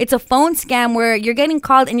around. It's a phone scam where you're getting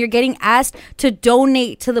called and you're getting asked to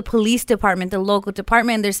donate to the police department, the local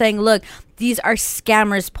department. And they're saying, look, these are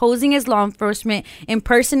scammers posing as law enforcement,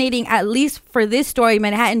 impersonating, at least for this story,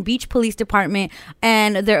 Manhattan Beach Police Department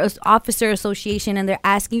and their officer association, and they're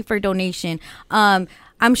asking for donation.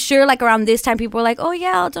 I'm sure like around this time people were like, oh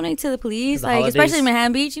yeah, I'll donate to the police, The like holidays. especially in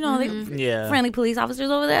Manhattan Beach, you know, Yeah. friendly police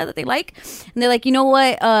officers over there that they like. And they're like, you know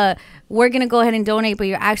what, we're gonna go ahead and donate, but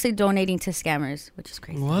you're actually donating to scammers, which is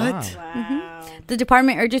crazy. What? The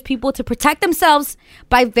department urges people to protect themselves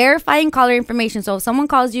by verifying caller information. So if someone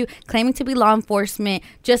calls you claiming to be law enforcement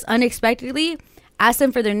just unexpectedly, ask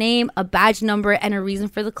them for their name, a badge number, and a reason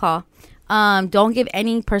for the call. Don't give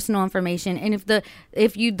any personal information. And if the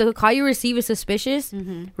call you receive is suspicious,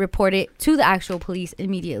 report it to the actual police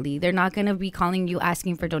immediately. They're not going to be calling you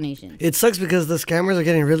asking for donations. It sucks because the scammers are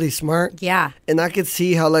getting really smart. Yeah. And I could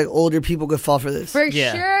see how like older people could fall for this. For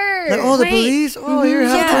sure. Like, oh, the Wait. police? Oh, here,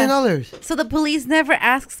 have $20. So the police never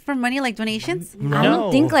asks for money like donations? I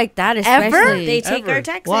don't think like that, especially. Ever? They take our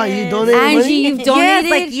taxes. Why, you donated Angie, money? you've Yes,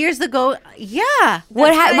 donated? like years ago. Yeah.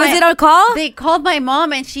 What That's was why it on call? They called my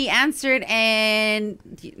mom and she answered, and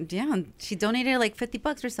yeah, she donated like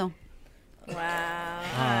 $50 or so.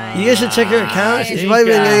 Wow. You guys should check her account. She's probably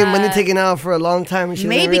been getting money taken out for a long time. And she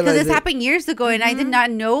Maybe didn't because realize this it. happened years ago, and I did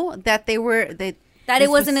not know that they were That it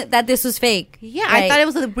wasn't that this was fake. Yeah, I thought it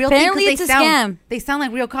was a real Apparently thing. it's a They sound, scam. They sound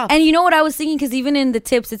like real cops. And you know what I was thinking? Because even in the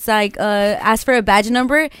tips, it's like, ask for a badge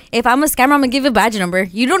number. If I'm a scammer, I'm going to give a badge number.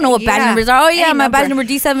 You don't know what badge Yeah. numbers are. Oh, yeah, Any my badge number.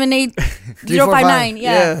 number D78059.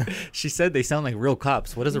 Yeah. She said they sound like real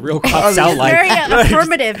cops. What does a real cop sound like? Very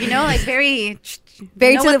affirmative, you know, like very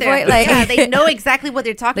Very know to what the they're- point. Like, yeah, they know exactly what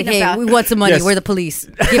they're talking like, hey, about. we want some money. Yes. We're the police.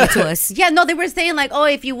 Give it to us. Yeah, no, they were saying like, oh,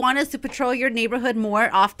 if you want us to patrol your neighborhood more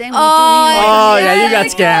often, we Oh, do need yeah, you got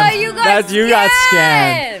scammed. You got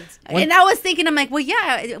scammed. And I was thinking, I'm like, well,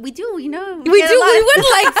 yeah, we do, you know. We get a do. lot We of- would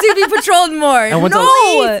like to be patrolled more. And when's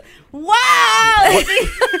No. Wow.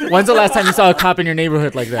 When's the last time you saw a cop in your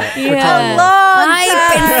neighborhood like that? Ay,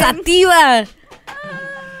 pensativa.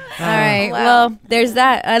 All right. Well, there's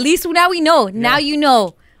that. At least now we know. Now you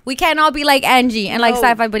know. We can't all be like Angie and like No.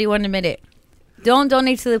 Sci-Fi, but he won't admit it. Don't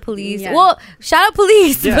donate to the police. Yeah. Well, shout out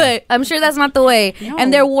police, Yeah. but I'm sure that's not the way. No.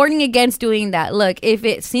 And they're warning against doing that. Look, if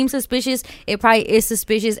it seems suspicious, it probably is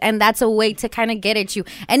suspicious, and that's a way to kind of get at you.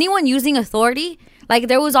 Anyone using authority, like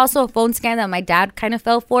there was also a phone scam that my dad kind of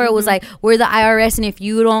fell for. It was like, we're the IRS, and if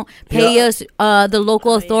you don't pay us, the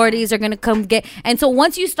local authorities are gonna come get. And so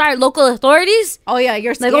once you start local authorities, Oh yeah,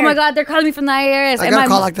 you're like, scared. oh my God, they're calling me from the IRS. I And got my a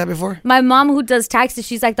call mo- like that before. my mom, who does taxes,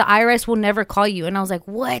 she's like, the IRS will never call you. And I was like,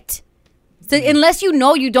 what? So unless you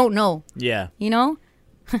know, you don't know. Yeah. You know?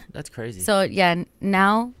 That's crazy. So yeah,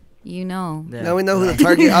 now you know. Yeah. Now we know who the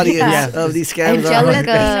target audience of these scams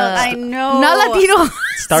Angelica. are. I know. Not Latino.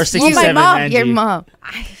 Star 67, my mom. Angie. Your mom.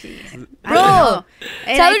 Bro,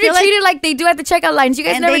 Tell her to treat it like they do at the checkout lines. You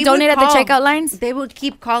guys never donate at the checkout lines? They would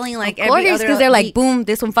keep calling like Of course, every other because they're like, week. boom,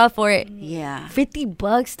 this one fought for it. Yeah.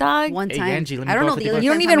 $50, dog. One Hey, time. Angie, let me I don't borrow know the 50 other bucks. You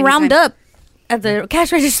don't times even how many round times. up at the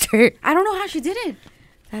cash register. I don't know how she did it.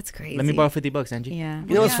 That's crazy. Let me borrow $50, Angie. Yeah.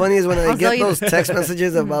 You know what's funny is when I I'll tell get you. those text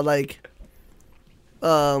messages about like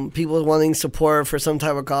people wanting support for some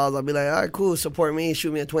type of cause, I'll be like, all right, cool, support me,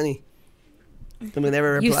 shoot me a 20. And they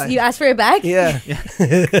never reply. You ask for it back? Yeah.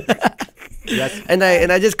 And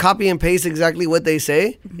I just copy and paste exactly what they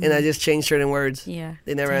say, and I just change certain words. Yeah.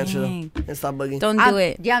 They never answer Dang. them and stop bugging. Don't do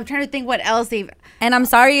it. Yeah, I'm trying to think what else they've. And I'm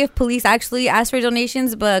sorry if police actually ask for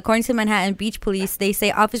donations, but according to Manhattan Beach Police, they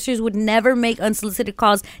say officers would never make unsolicited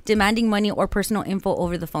calls demanding money or personal info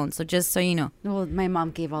over the phone. So just so you know. Well, my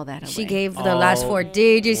mom gave all that away. She gave the last 4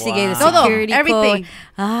 digits. She gave the Todo, security everything.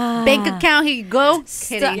 code. Bank account, here you go.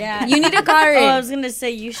 Kidding. Yeah. You need a card. Oh, I was gonna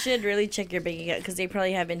say you should really check your bank account because they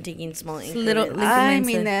probably have been taking small increments. Ay,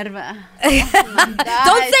 Minerva.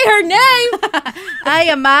 Don't say her name. Ay,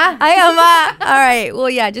 ama. All right. Well,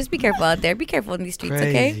 yeah, just be careful out there. Be careful in these streets,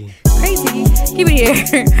 okay? Crazy. Keep it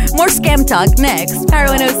here. More scam talk next. Power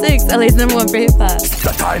 106, LA's #1 for hip hop.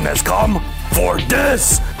 The time has come for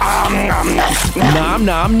this. Nom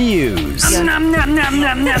nom news.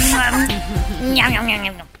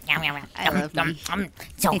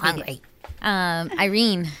 So hungry.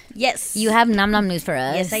 Irene. Yes. You have nom nom news for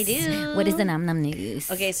us. Yes, I do. What is the nom nom news?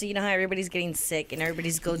 Okay, so you know how everybody's getting sick and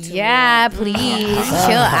everybody's go to Yeah, please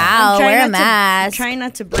chill out. Wear a I'm mask. trying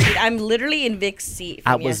not to breathe. I'm literally in Vic's seat.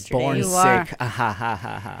 I From was yesterday. born sick. Ah, ha, ha,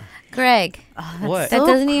 ha, ha. Greg. What? That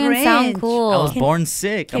doesn't even sound cool. I was born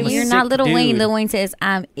sick. I'm a You're sick not Lil Wayne. dude. Lil Wayne says,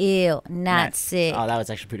 I'm ill, not sick. Oh, that was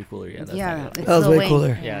actually pretty cooler. Yeah, Yeah, That was way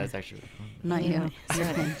cooler. Yeah, that's actually. Not you.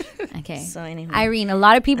 Okay. So anyway. Irene, a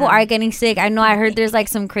lot of people are getting sick. I know I heard there's like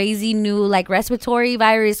some crazy new like respiratory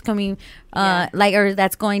virus coming like or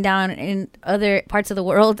that's going down in other parts of the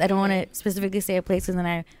world. I don't want to specifically say a place because then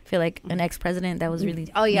I feel like an ex-president that was really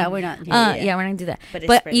Oh, yeah, we're not. yeah, we're not gonna do that. But it's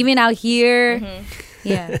But spreading. even out here,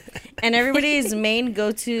 yeah. And everybody's main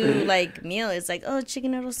go-to like meal is like, oh, chicken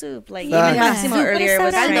noodle soup. Like Facts. even Maximo Soup, earlier what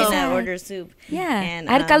was is trying that? to order soup. Yeah. And,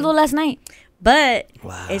 I had caldo last night. But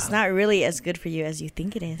it's not really as good for you as you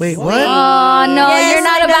think it is. Wait, what? Oh no, Yes, you're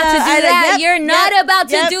not I about to know. do that. Yep, you're not yep, about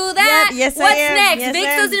to yep, do that. yep, yes, I What's am. next? Yes, Vicks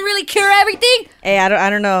I am. doesn't really cure everything. Hey, I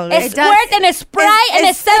don't know. A squirt and a Sprite and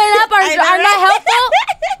a 7-Up are not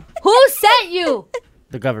helpful. Who sent you?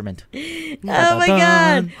 The government. Oh my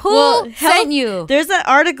god. Who sent you? There's an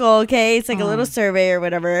article, okay? It's like a little survey or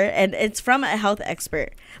whatever, and it's from a health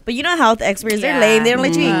expert. But you know health experts, they're lame. They don't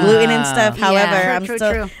let you eat gluten and stuff. Yeah. However,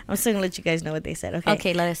 True. I'm still gonna let you guys know what they said, okay?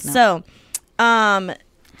 Okay, let us know. So,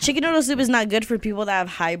 chicken noodle soup is not good for people that have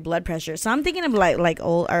high blood pressure. So I'm thinking of like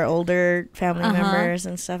our older family members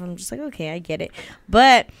and stuff. I'm just like, okay, I get it.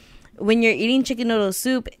 But when you're eating chicken noodle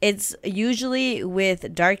soup, it's usually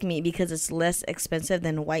with dark meat because it's less expensive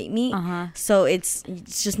than white meat. So it's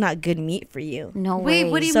just not good meat for you. No Wait, way.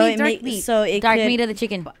 what do you So mean it dark make- meat? so it Dark could- meat of the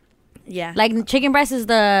chicken. Yeah. Like chicken breast is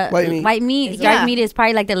the White meat. Dark Yeah. meat is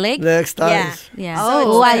probably like the leg. Legs, Yeah. thighs. Yeah. So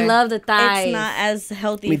Oh, it's I not- love the thighs. It's not as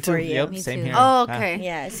healthy Me for too. you. Yep, Me same too. here. Oh, okay.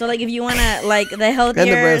 Yeah, so like if you want to like the healthier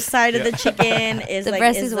breast. side of the chicken is The like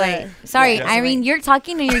breast is the- white. Sorry, Yeah, Irene, you're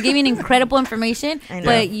talking and you're giving incredible information, I know.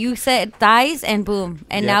 but you said thighs and boom,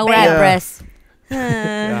 and Yeah. now we're Yeah. at breasts.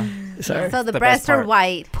 Yeah. Sorry. So the The breasts best are part.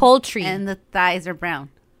 white Poultry. and the thighs are brown.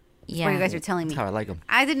 That's Yeah. what you guys are telling me. That's how I like them.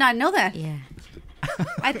 I did not know that. Yeah.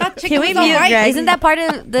 I thought chicken we was all mute white. Greg? Isn't that part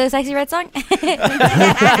of the Sexy Red song?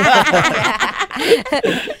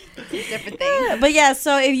 Different thing. But yeah,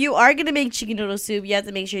 so if you are gonna make chicken noodle soup, you have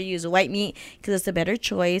to make sure you use white meat because it's a better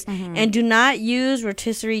choice. And do not use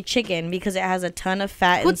rotisserie chicken because it has a ton of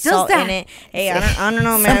fat Who and does salt that? in it. Hey, I don't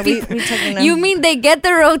know, man. We talking. You mean they get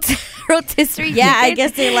the rotisserie? Yeah, I chicken,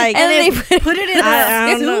 guess they like and then they Put it in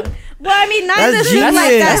I don't know. soup. Well, I mean, not That's the soup like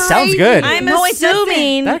genius. that. That sounds good. I'm No, it doesn't.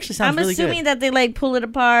 assuming. That actually sounds I'm really good. assuming that they like pull it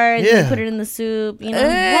apart and Yeah. then put it in the soup. You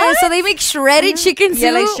know, So they make shredded chicken soup? yeah,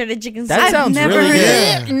 like shredded chicken soup. That sounds never really heard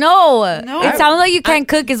good. of Yeah. No. No. It sounds like you can't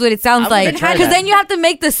cook is what it sounds I'm like. gonna try Because that. then you have to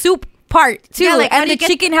make the soup part too. Yeah, like, how and do the you get-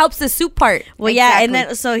 chicken helps the soup part. Well, yeah, and Exactly.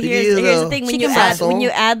 then so You here's use the the thing when chicken you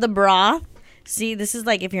broth. add the broth. See, this is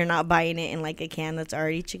like if you're not buying it in like a can that's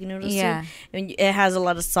already chicken noodle Yeah. soup. And it has a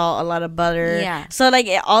lot of salt, a lot of butter. Yeah. So like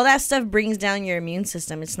all that stuff brings down your immune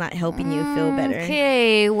system. It's not helping you feel better.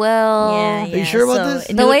 Okay, well. Yeah, you sure about so this?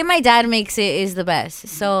 The way my dad makes it is the best.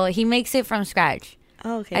 So he makes it from scratch.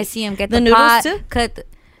 Oh, okay. I see him get The the, noodles pot, too? cut.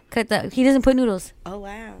 He doesn't put noodles. Oh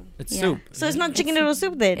wow. It's soup. So it's not chicken noodle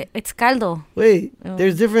soup then. It's caldo. Wait,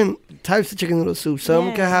 there's different types of chicken noodle soup. Some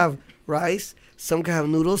Yeah. can have rice, some can have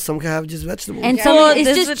noodles, some can have just vegetables. And Yeah. some So it's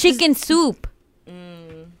this just is- chicken soup.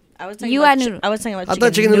 I was talking You about add noodle. I was talking about I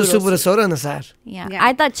thought chicken noodle soup with a soup. soda on the side. Yeah. Yeah.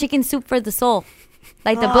 I thought chicken soup for the soul.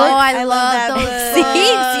 Like the Oh, book. I love that those. book.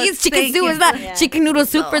 See, it's chicken soup. It's not chicken noodle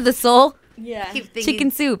soup for the soul. Yeah. Chicken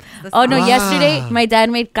soup. Oh no! Ah. Yesterday, my dad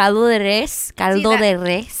made caldo de res. Caldo de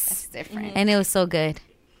res. That's different. And it was so good.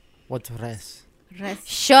 What's res?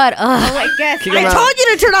 Shut up. Oh, I guess. Kick him out. Told you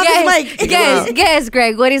to turn off Guess, this mic. guess,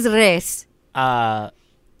 Greg. What is res?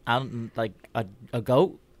 I'm like a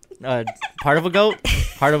goat, part of a goat,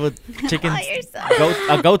 part of a chicken,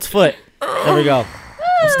 a goat's foot. There we go.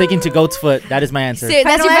 I'm sticking to goat's foot. That is my answer.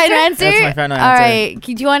 That's your final answer? That's my final All answer. right.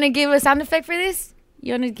 Do you want to give a sound effect for this?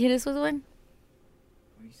 You want to hit us with one?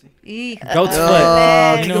 Goat's Oh,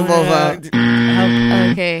 foot. kick them both out.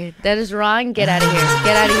 Okay. That is wrong. Get out of here.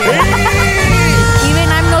 Get out of here. Even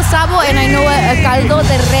I'm no sabo and I know what a caldo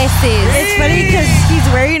de res is. It's funny because he's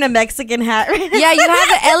wearing a Mexican hat right now. Yeah, you have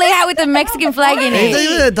an LA hat with a Mexican flag in He's not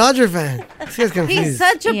it. even a Dodger fan. This guy's confused. He's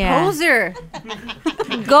such a Yeah. poser.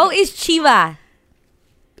 Go is chiva.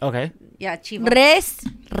 Okay. Yeah, chivo. Res.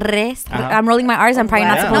 Uh-huh. I'm rolling my R's. I'm probably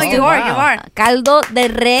not Yeah. supposed No, to. you are. Wow. You are. Caldo de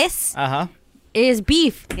res Uh-huh. is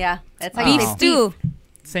beef. Yeah, that's how Beef you say Stew.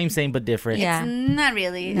 Same but different. Yeah. Not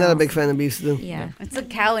really. Not a big fan of beef stew. Yeah. It's a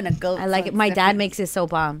cow and a goat. I like so it. it's My dad different. makes it so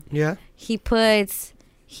bomb. Yeah. He puts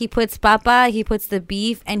papa, he puts the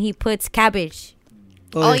beef, and he puts cabbage.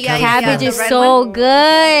 Oh, yeah, Cabbage the is red so one.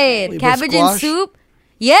 good. You put Cabbage and squash? soup.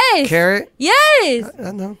 Yes. Carrot. Yes.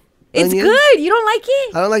 I know. It's Onion? good. You don't like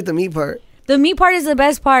it? I don't like the meat part. The meat part is the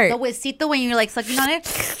best part. The huesito when you're like sucking on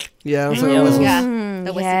it. Yeah, I'm sorry. whistles. Yeah.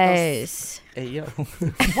 The huesitos. Yes. Hey yo.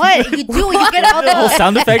 What you do? You get all The whole the.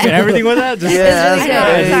 sound effect and everything with that. Just- Yeah, I know,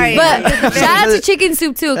 that's crazy. sorry. But shout out to chicken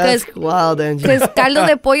soup too, because That's wild, Angie. caldo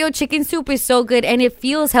de pollo chicken soup is so good and it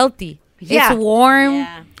feels healthy. Yeah. It's warm.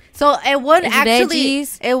 Yeah. So it won't It's actually.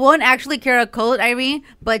 veggies. It won't actually cure a cold, Irene.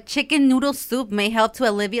 But chicken noodle soup may help to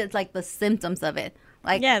alleviate like the symptoms of it.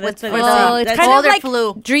 Like Yeah, that's with- what for it Oh, the- it's That's kind all of their like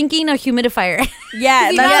flu. drinking a humidifier. Yeah,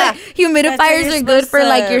 You know, that's like, humidifiers what are you're good for supposed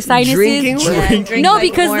like to- your sinuses. Drinking? drink, No, like,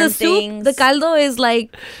 because warm the soup, things. the caldo is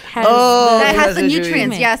like has Oh, that yeah, has the that's what you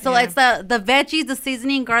nutrients. mean. Yeah, so it's the veggies, the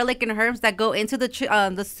seasoning, garlic, and herbs that go into the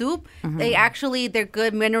soup. They actually they're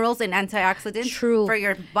good minerals and antioxidants. True. For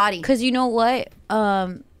your body. Because you know what?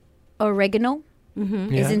 Oregano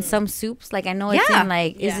is in some soups. Like I know it's Yeah. in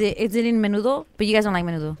like is it in menudo? But you guys don't like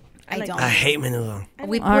menudo. I don't. I hate menudo.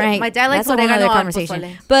 We put, All right, My dad likes that's a whole oregano other on conversation.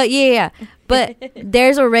 pozole. But yeah. But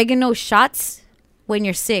there's oregano shots when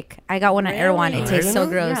you're sick. I got one at Erewhon. It tastes so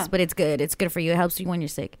Oregano? gross, Yeah. but it's good. It's good for you. It helps you when you're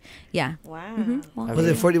sick. Yeah. Wow. Was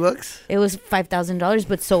it $40? It was $5,000,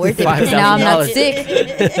 but so worth it because now I'm not $5,000.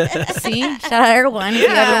 sick. See, shout out Erewhon. If you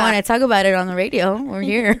ever want to talk about it on the radio, we're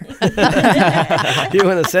here. You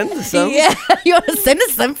want to send us some? Yeah, you want to send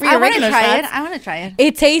us some for I your want to oregano try shots? it. I want to try it.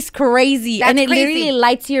 It tastes crazy, That's and it crazy. literally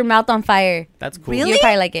lights your mouth on fire. That's cool. You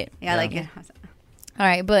probably like it. Yeah, I like it. All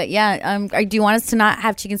right, but yeah, do you want us to not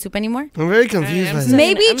have chicken soup anymore? I'm very confused by that.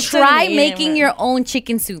 Maybe I'm try starting to eat making it. your own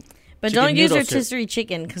chicken soup. But Chicken don't use noodle your soup. rotisserie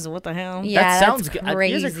chicken because what the hell? Yeah, that sounds that's good.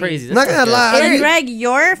 You guys are crazy. That Not sounds gonna good. lie. And Greg,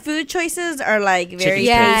 your food choices are like very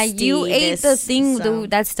Yeah, tasty. you ate the this- thing, so-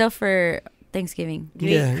 that stuff for Thanksgiving. You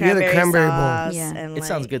Yeah, ate you had a cranberry bowl. sauce Yeah. and, It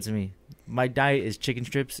sounds like- good to me. My diet is chicken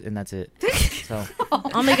strips and that's it. So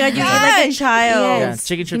Oh my god, you eat like a child. yeah, Yes.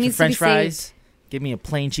 chicken He strips needs and to be French saved. fries. Give me a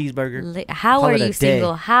plain cheeseburger. How Call are it a you day.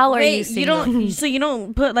 single? How are you Wait, single? you don't. So you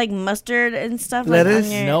don't put like mustard and stuff. Lettuce?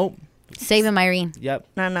 Like, on your, Nope. Save him, Irene. Yep.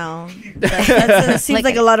 No. That seems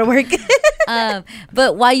like a lot of work.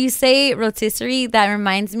 But while you say rotisserie, that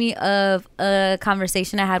reminds me of a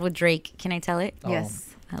conversation I had with Drake. Can I tell it? Yes.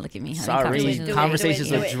 Look at me. having Sorry. conversations with-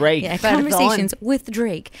 Conversations with Drake. Yeah, Perdón. conversations with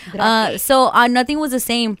Drake. So Nothing Was the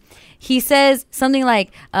Same. He says something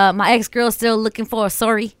like, my ex-girl's still looking for a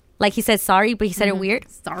sorry. Like he said sorry, but he said it weird.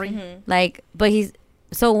 Sorry. Like, but he's...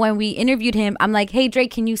 So when we interviewed him, I'm like, hey,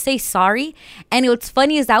 Drake, can you say sorry? And what's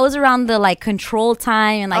funny is that was around the like control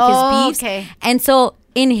time and like his beefs. Okay. And so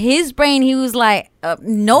in his brain, he was like,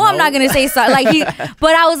 no, I'm not going to say sorry.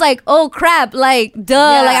 But I was like, oh crap. Like, duh.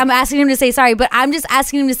 Yeah. Like I'm asking him to say sorry, but I'm just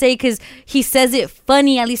asking him to say, cause he says it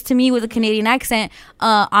funny, at least to me with a Canadian accent,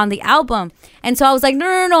 on the album. And so I was like,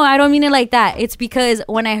 no, I don't mean it like that. It's because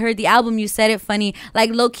when I heard the album, you said it funny. Like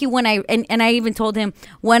low key when and I even told him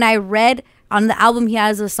when I read on the album, he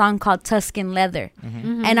has a song called Tuscan Leather.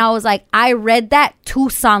 And I was like, I read that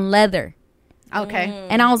Tucson Leather. Okay.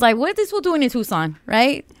 And I was like, what is this fool doing in Tucson,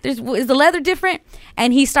 right? Is the leather different?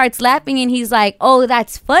 And he starts laughing and he's like, oh,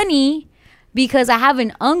 that's funny because I have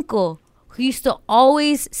an uncle who used to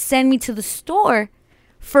always send me to the store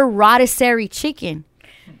for rotisserie chicken.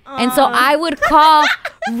 And so I would call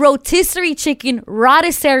rotisserie chicken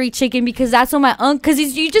rotisserie chicken because that's what my uncle, because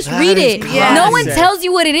you just read it. Yeah. No one tells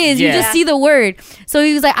you what it is. You Yeah. just see the word. So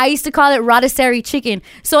he was like, I used to call it rotisserie chicken.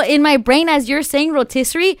 So in my brain, as you're saying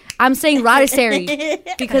rotisserie, I'm saying rotisserie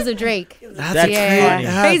because of Drake. That's funny.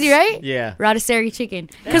 Crazy, right? Yeah. Rotisserie chicken.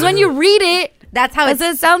 Because when you read it, that's how it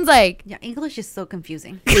sounds like. Yeah, English is so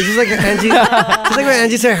confusing. It's just like Angie. It's like when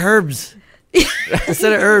Angie said herbs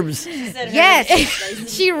instead of herbs. Yes.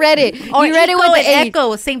 She read it. Or you read it with eco the and A.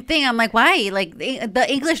 echo, same thing. I'm like, why? Like the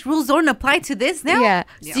English rules don't apply to this now. Yeah.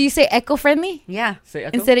 So you say eco-friendly Yeah. Say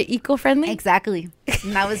echo? instead of eco-friendly? Exactly.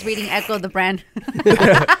 And I was reading Echo, the brand.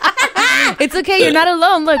 It's okay. You're not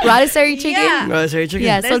alone. Look, rotisserie chicken. Yeah. Rotisserie chicken.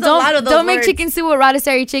 Yeah, There's so a lot of those don't make words. chicken soup with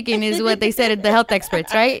rotisserie chicken is what they said at the health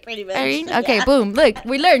experts, right? Pretty much. Irene? Okay, boom. Look,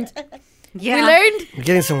 we learned. Yeah. We learned. We're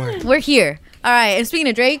getting somewhere. We're here. All right, and speaking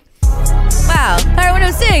of Drake, wow, Power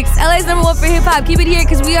 106, LA's number one for hip hop. Keep it here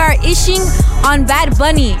because we are ishing on Bad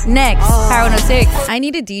Bunny next. Power 106. I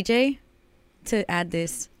need a DJ to add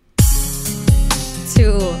this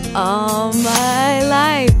to All My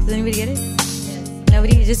Life. Does anybody get it?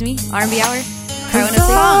 Nobody? Just me? R&B Hour? Power 106.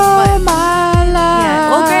 All my life.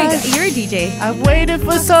 Yeah. Oh, Greg, you're a DJ. I've waited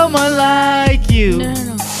for someone like you.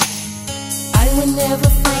 No. I will never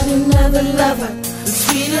find another lover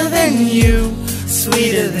Sweeter than you.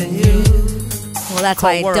 Sweeter than you. Well, that's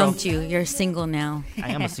Cold why I world. dumped you. You're single now. I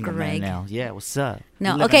am a single Greg. man now. Yeah, what's up?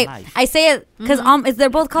 No, Living okay. life. I say it because they're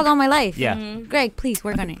both called All My Life. Yeah. Greg, please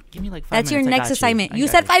work on it. Give me like 5 That's your minutes. I next got assignment. I You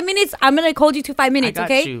got said 5 minutes. I'm gonna hold you to 5 minutes. I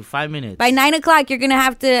got Okay. you. 5 minutes. By 9 o'clock, you're gonna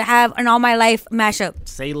have to have an All My Life mashup.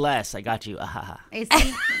 Say less. I got you. Ahaha.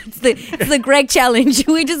 It's the Greg challenge.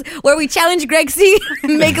 Where we challenge Greg C.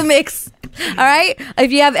 Make a mix. All right.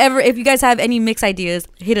 If you guys have any mix ideas,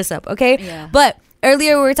 hit us up. Okay. Yeah. But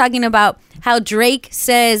earlier we were talking about how Drake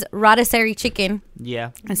says rotisserie chicken Yeah.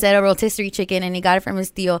 instead of rotisserie chicken, and he got it from his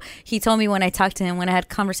tío. He told me when I talked to him, when I had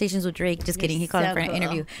conversations with Drake. Just kidding. He called him for an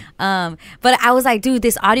interview. But I was like, dude,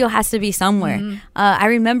 this audio has to be somewhere. I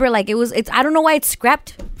remember like it's I don't know why it's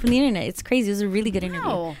scrapped from the internet. It's crazy. It was a really good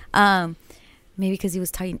interview. Maybe because he was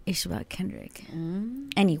talking ish about Kendrick.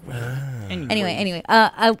 Anyway.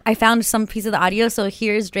 I found some piece of the audio. So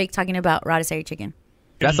here's Drake talking about rotisserie chicken.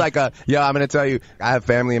 That's like I'm gonna tell you, I have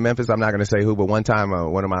family in Memphis. I'm not gonna say who, but one time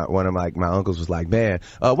one of my uncles was like, man,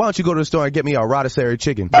 why don't you go to the store and get me a rotisserie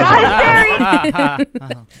chicken? What? That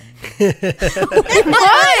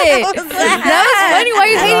was funny. Why are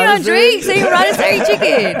you hating on Drake saying rotisserie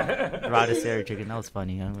chicken? Rotisserie chicken. That was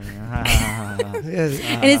funny. And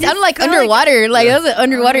it sounded like underwater. Like that was an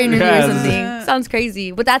underwater interview or something. Sounds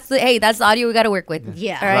crazy. But that's the audio we got to work with.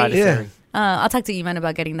 Yeah. All right. Yeah. I'll talk to Iman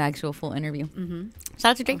about getting the actual full interview.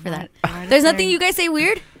 Shout out to Drake for that. There's nothing you guys say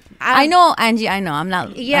weird. I know, Angie. I know. I'm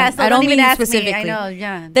not. Yeah, so I don't even mean ask specifically. Me. I know.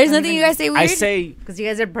 Yeah. There's nothing you guys say weird. I say because you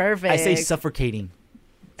guys are perfect. I say suffocating.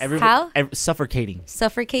 How? Suffocating.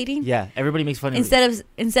 Suffocating. Yeah, everybody makes fun of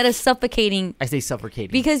instead of suffocating. I say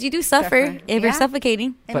suffocating because you do suffer if you're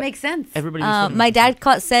suffocating. It makes sense. Everybody. Makes fun my dad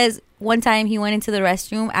says one time he went into the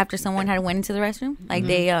restroom after someone had went into the restroom. Like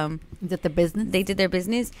they did the business. They did their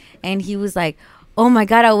business, and he was like, "Oh my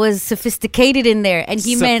god, I was sophisticated in there," and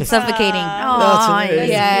he meant suffocating.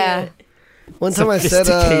 Yeah. One time I said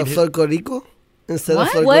Florcorico instead of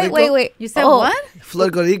Florcorico. Wait. You said what?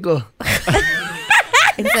 Florcorico.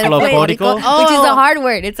 Instead of Florcorico, which is a hard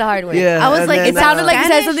word. It's a hard word. Yeah, I was like, it sounded like you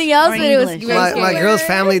said something else, but it was my girl's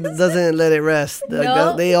family doesn't let it rest.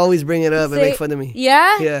 No? They always bring it up and make fun of me.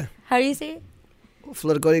 Yeah? Yeah. How do you say it?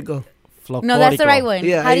 Florcorico. No, that's the right one.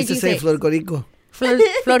 Yeah, How I did used to say it? Florcorico.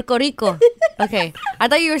 Florcorico. Okay. I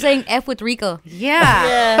thought you were saying F with Rico.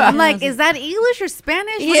 Yeah. I'm like, is that English or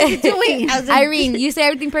Spanish? What are you doing? Irene, you say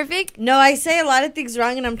everything perfect? No, I say a lot of things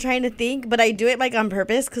wrong and I'm trying to think, but I do it like on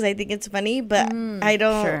purpose because I think it's funny, but I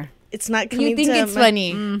don't. Sure. It's not coming You think to it's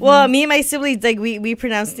funny? Well, me and my siblings, like, we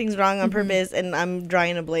pronounce things wrong on purpose and I'm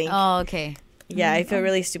drawing a blank. Oh, okay. Yeah, I feel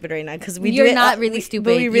really stupid right now because You're do it. not really stupid.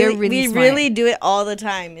 But we really, You're really we smart. really do it all the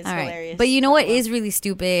time. It's All right. hilarious. But you know what is really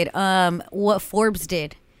stupid? What Forbes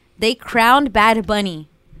did. They crowned Bad Bunny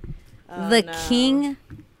the king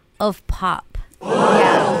of pop.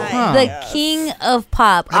 Yeah. The king of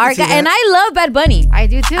pop. Our guy, and I love Bad Bunny. I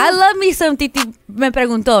do too. I love me some Titi Me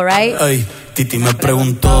Preguntó, right? Ay, Titi me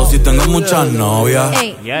preguntó si tengo muchas novias.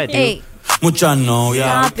 Hey, Yeah, I do. hey. mucha novia.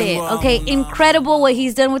 Stop it. Okay, incredible what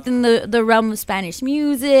he's done within the realm of Spanish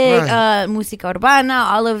music, Right. música urbana,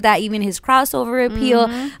 all of that, even his crossover appeal.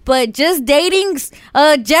 But just dating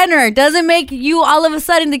Jenner doesn't make you all of a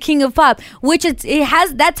sudden the king of pop, which it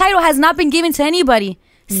has. That title has not been given to anybody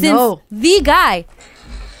since the guy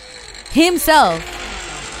himself.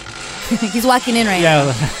 He's walking in right now.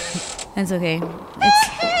 That's okay.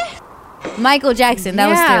 It's Michael Jackson. That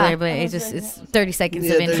was Thriller, but it's 30 seconds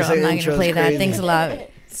of intro. I'm not gonna play that. Thanks a lot.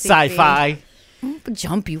 Sci-fi.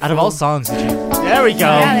 Jump you. Out of all songs. There we go.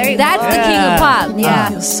 That's the king of pop.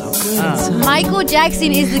 Yeah. Michael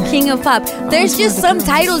Jackson is the king of pop. There's just some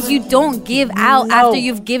titles you don't give out after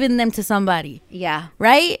you've given them to somebody. Yeah.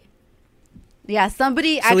 Right? Yeah.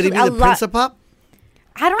 Somebody So would he actually be the Prince of Pop?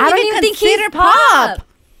 I don't I even think he's consider pop.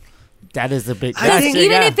 That is a big.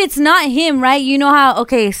 Even if it's not him, right? You know how?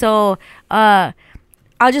 Okay, so I'll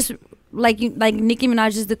just like Nicki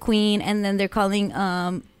Minaj is the queen, and then they're calling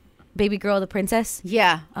baby girl the princess.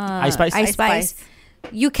 Yeah, Ice Spice. Ice Spice.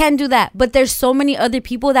 You can do that, but there's so many other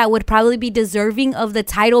people that would probably be deserving of the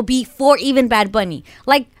title before even Bad Bunny.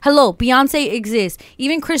 Like, hello, Beyonce exists.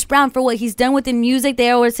 Even Chris Brown, for what he's done within music, they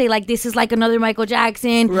always say like this is like another Michael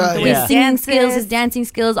Jackson. Right. His singing skills, his dancing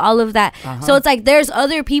skills, all of that. So it's like there's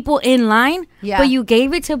other people in line, but you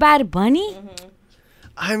gave it to Bad Bunny.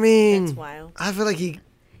 I mean, That's wild. I feel like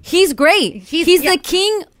He's great. He's the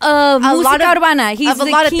king of música urbana. He's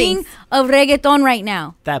the king of reggaeton right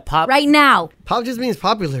now. That pop. Right now. Pop just means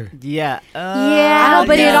popular. Yeah. Yeah,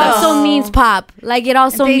 but it also means pop. Like it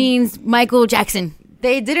also means Michael Jackson.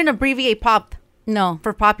 They didn't abbreviate pop. No.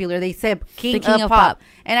 For popular. They said king of pop.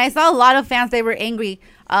 And I saw a lot of fans, they were angry.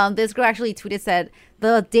 This girl actually tweeted, said,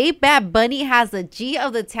 the day Bad Bunny has the G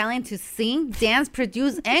of the talent to sing, dance,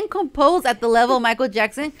 produce, and compose at the level of Michael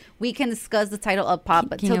Jackson, we can discuss the title of pop.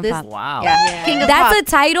 But till this, wow, King of That's pop. a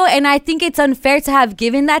title, and I think it's unfair to have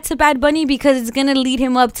given that to Bad Bunny because it's gonna lead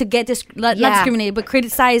him up to get not discriminated, but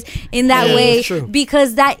criticized in that way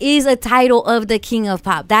because that is a title of the king of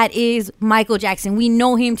pop. That is Michael Jackson. We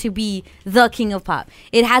know him to be the king of pop.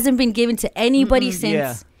 It hasn't been given to anybody since.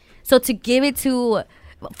 Yeah. So to give it to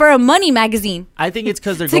for a Money magazine, I think it's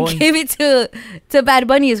because they're to going. give it to Bad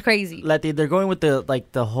Bunny is crazy. Like they're going with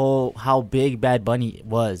the whole how big Bad Bunny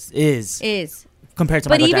is compared to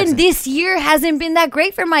but Michael even Jackson. this year hasn't been that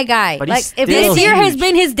great for my guy. But Like he's if still this year has huge.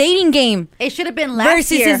 been his dating game, it should have been last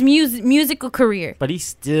versus year. his musical career. But he's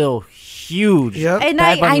still huge. And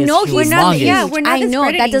Bad Bunny I is know he's not. humongous. Yeah, I know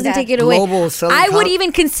that doesn't that. take it away. Global selling I would comp.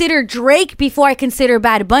 even consider Drake before I consider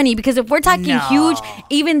Bad Bunny because if we're talking huge,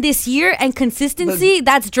 even this year and consistency,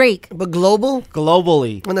 that's Drake. But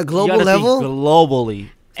globally, on a You global gotta think level, globally,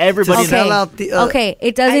 everybody. sell out the Okay,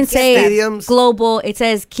 it doesn't say stadiums. global. It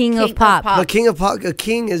says king of pop. But king of pop, a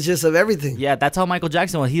king is just of everything. Yeah, that's how Michael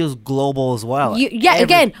Jackson was. He was global as well.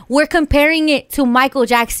 Again, we're comparing it to Michael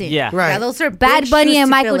Jackson. Yeah. Right. Yeah, those are Bad big Bunny shoes and to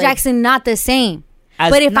Michael fill in. Jackson not the same.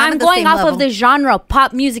 As- But if Not I'm at the going same off level. of the genre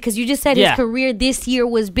pop music, because you just said Yeah. his career this year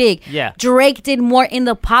was big. Yeah. Drake did more in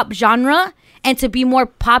the pop genre and to be more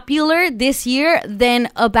popular this year than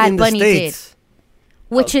a Bad In the Bunny did. States.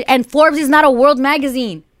 And Forbes is not a world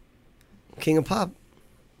magazine. King of pop.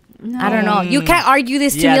 I don't know. You can't argue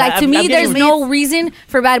this to Yeah, me. Like to I'm me, getting there's it. no reason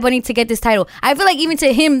for Bad Bunny to get this title. I feel like even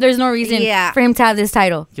to him, there's no reason Yeah. for him to have this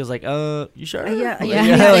title. He was like, you sure? Yeah,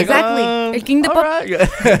 Like, exactly. El King de all Pop.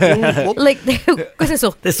 right. Like, ¿qué es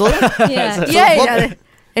eso? ¿De soda? Yeah, Soda yeah, pop? yeah.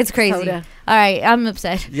 It's crazy. Soda. All right, I'm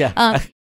upset. Yeah.